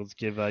night, so let's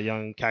give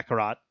young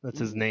Kakarot. That's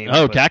his name.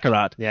 Oh, but-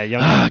 Kakarot. Yeah,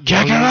 young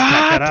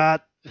Kakarot! Kakarot.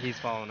 He's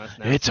following us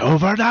now. It's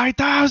over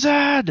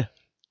 9,000!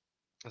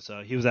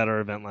 So he was at our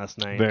event last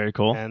night. Very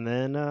cool. And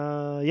then,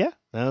 yeah,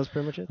 that was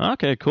pretty much it.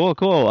 Okay, cool.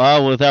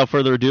 Without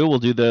further ado, we'll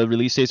do the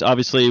release dates.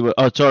 Obviously,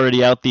 it's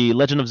already out. The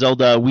Legend of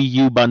Zelda Wii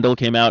U bundle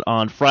came out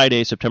on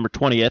Friday, September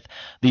 20th.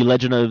 The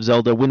Legend of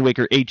Zelda Wind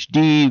Waker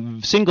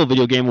HD single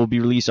video game will be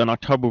released on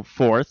October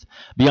 4th.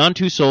 Beyond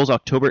Two Souls,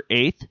 October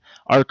 8th.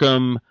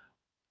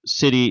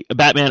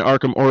 Batman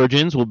Arkham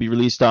Origins will be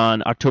released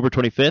on October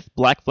 25th.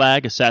 Black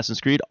Flag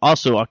Assassin's Creed,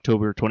 also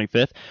October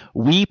 25th.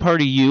 Wii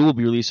Party U will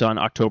be released on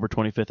October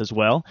 25th as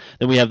well.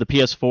 Then we have the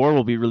PS4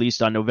 will be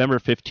released on November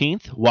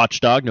 15th.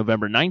 Watchdog,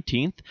 November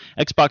 19th.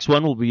 Xbox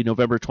One will be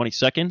November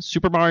 22nd.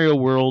 Super Mario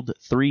World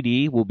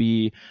 3D will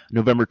be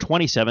November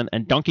 27th.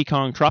 And Donkey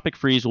Kong Tropic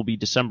Freeze will be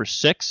December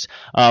 6th.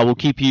 We'll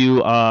keep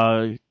you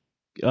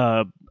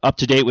up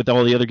to date with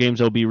all the other games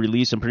that will be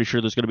released. I'm pretty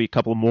sure there's going to be a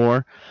couple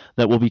more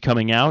that will be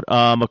coming out.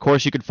 Of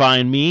course, you can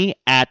find me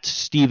at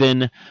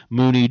Stephen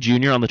Mooney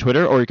Jr. on the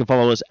Twitter, or you can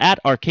follow us at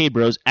Arcade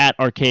Bros, at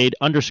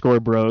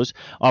Arcade_Bros.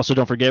 Also,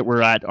 don't forget,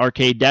 we're at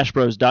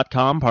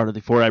arcade-bros.com, part of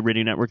the 4i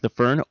Radio Network, The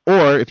Fern.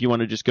 Or if you want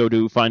to just go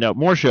to find out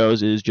more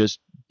shows, is just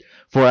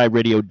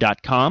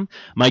 4iradio.com.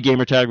 My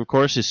gamer tag, of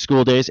course, is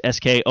School Days,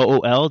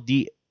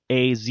 SKOOLDAZE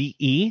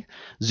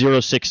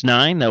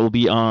 069. That will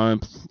be on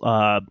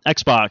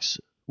Xbox,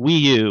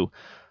 Wii U,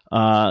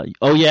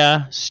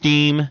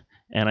 Steam,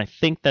 and I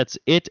think that's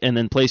it. And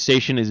then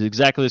PlayStation is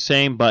exactly the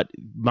same, but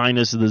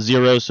minus the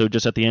 0, so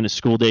just at the end is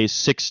School Days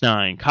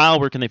 69. Kyle,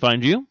 where can they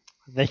find you?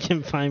 They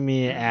can find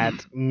me at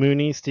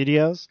Mooney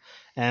Studios,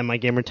 and my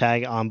gamer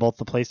tag on both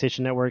the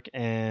PlayStation Network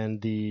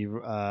and the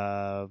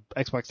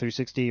Xbox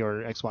 360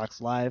 or Xbox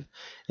Live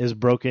is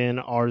Broken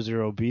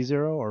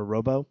R0B0 or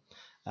Robo.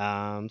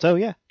 So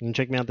yeah, you can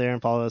check me out there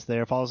and follow us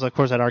there. Follow us, of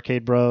course, at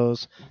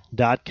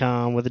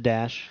arcadebros.com with a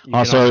dash. You can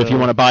Also, if you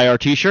want to buy our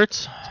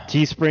t-shirts,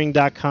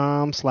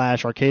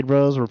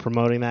 teespring.com/arcadebros. We're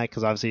promoting that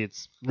because obviously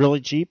it's really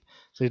cheap.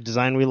 It's a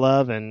design we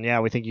love, and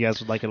yeah, we think you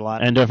guys would like it a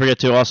lot. and don't forget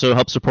to also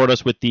help support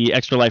us with the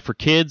Extra Life for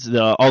Kids.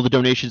 All the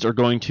donations are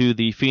going to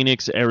the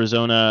Phoenix,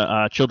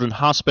 Arizona Children's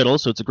Hospital,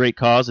 so it's a great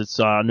cause. It's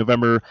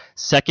November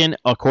 2nd.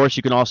 Of course,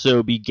 you can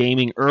also be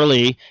gaming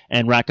early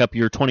and rack up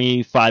your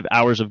 25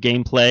 hours of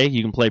gameplay.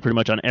 You can play pretty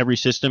much on every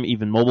system,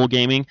 even mobile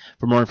gaming.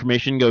 For more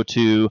information, go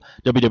to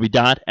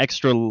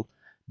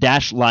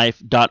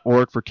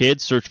www.extra-life.org for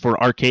kids. Search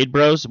for Arcade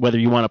Bros. Whether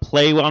you want to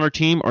play on our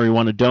team or you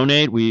want to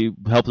donate, we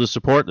help to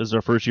support. This is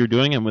our first year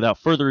doing it. And without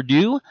further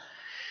ado,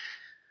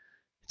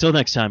 until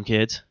next time,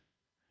 kids,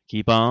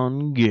 keep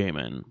on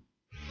gaming.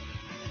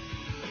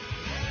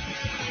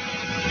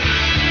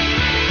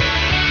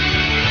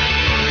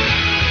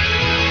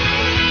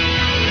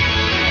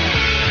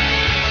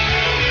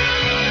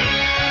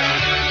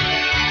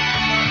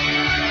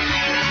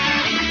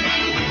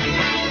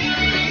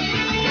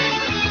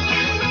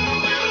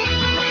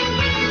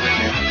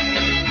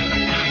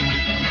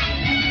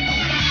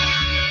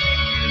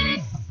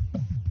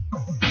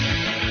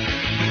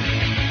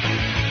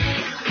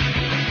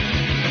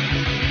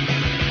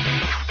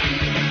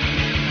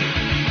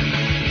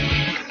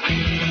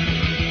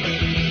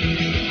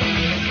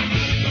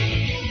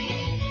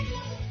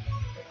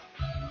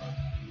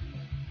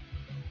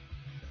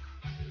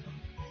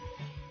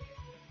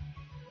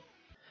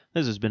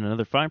 This has been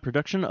another fine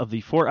production of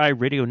the 4i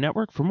Radio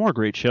Network. For more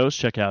great shows,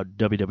 check out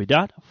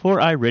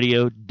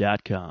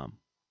www.4iradio.com.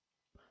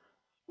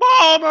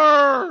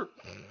 Bomber!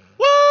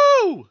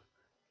 Woo!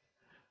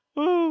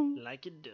 Woo! Like it does.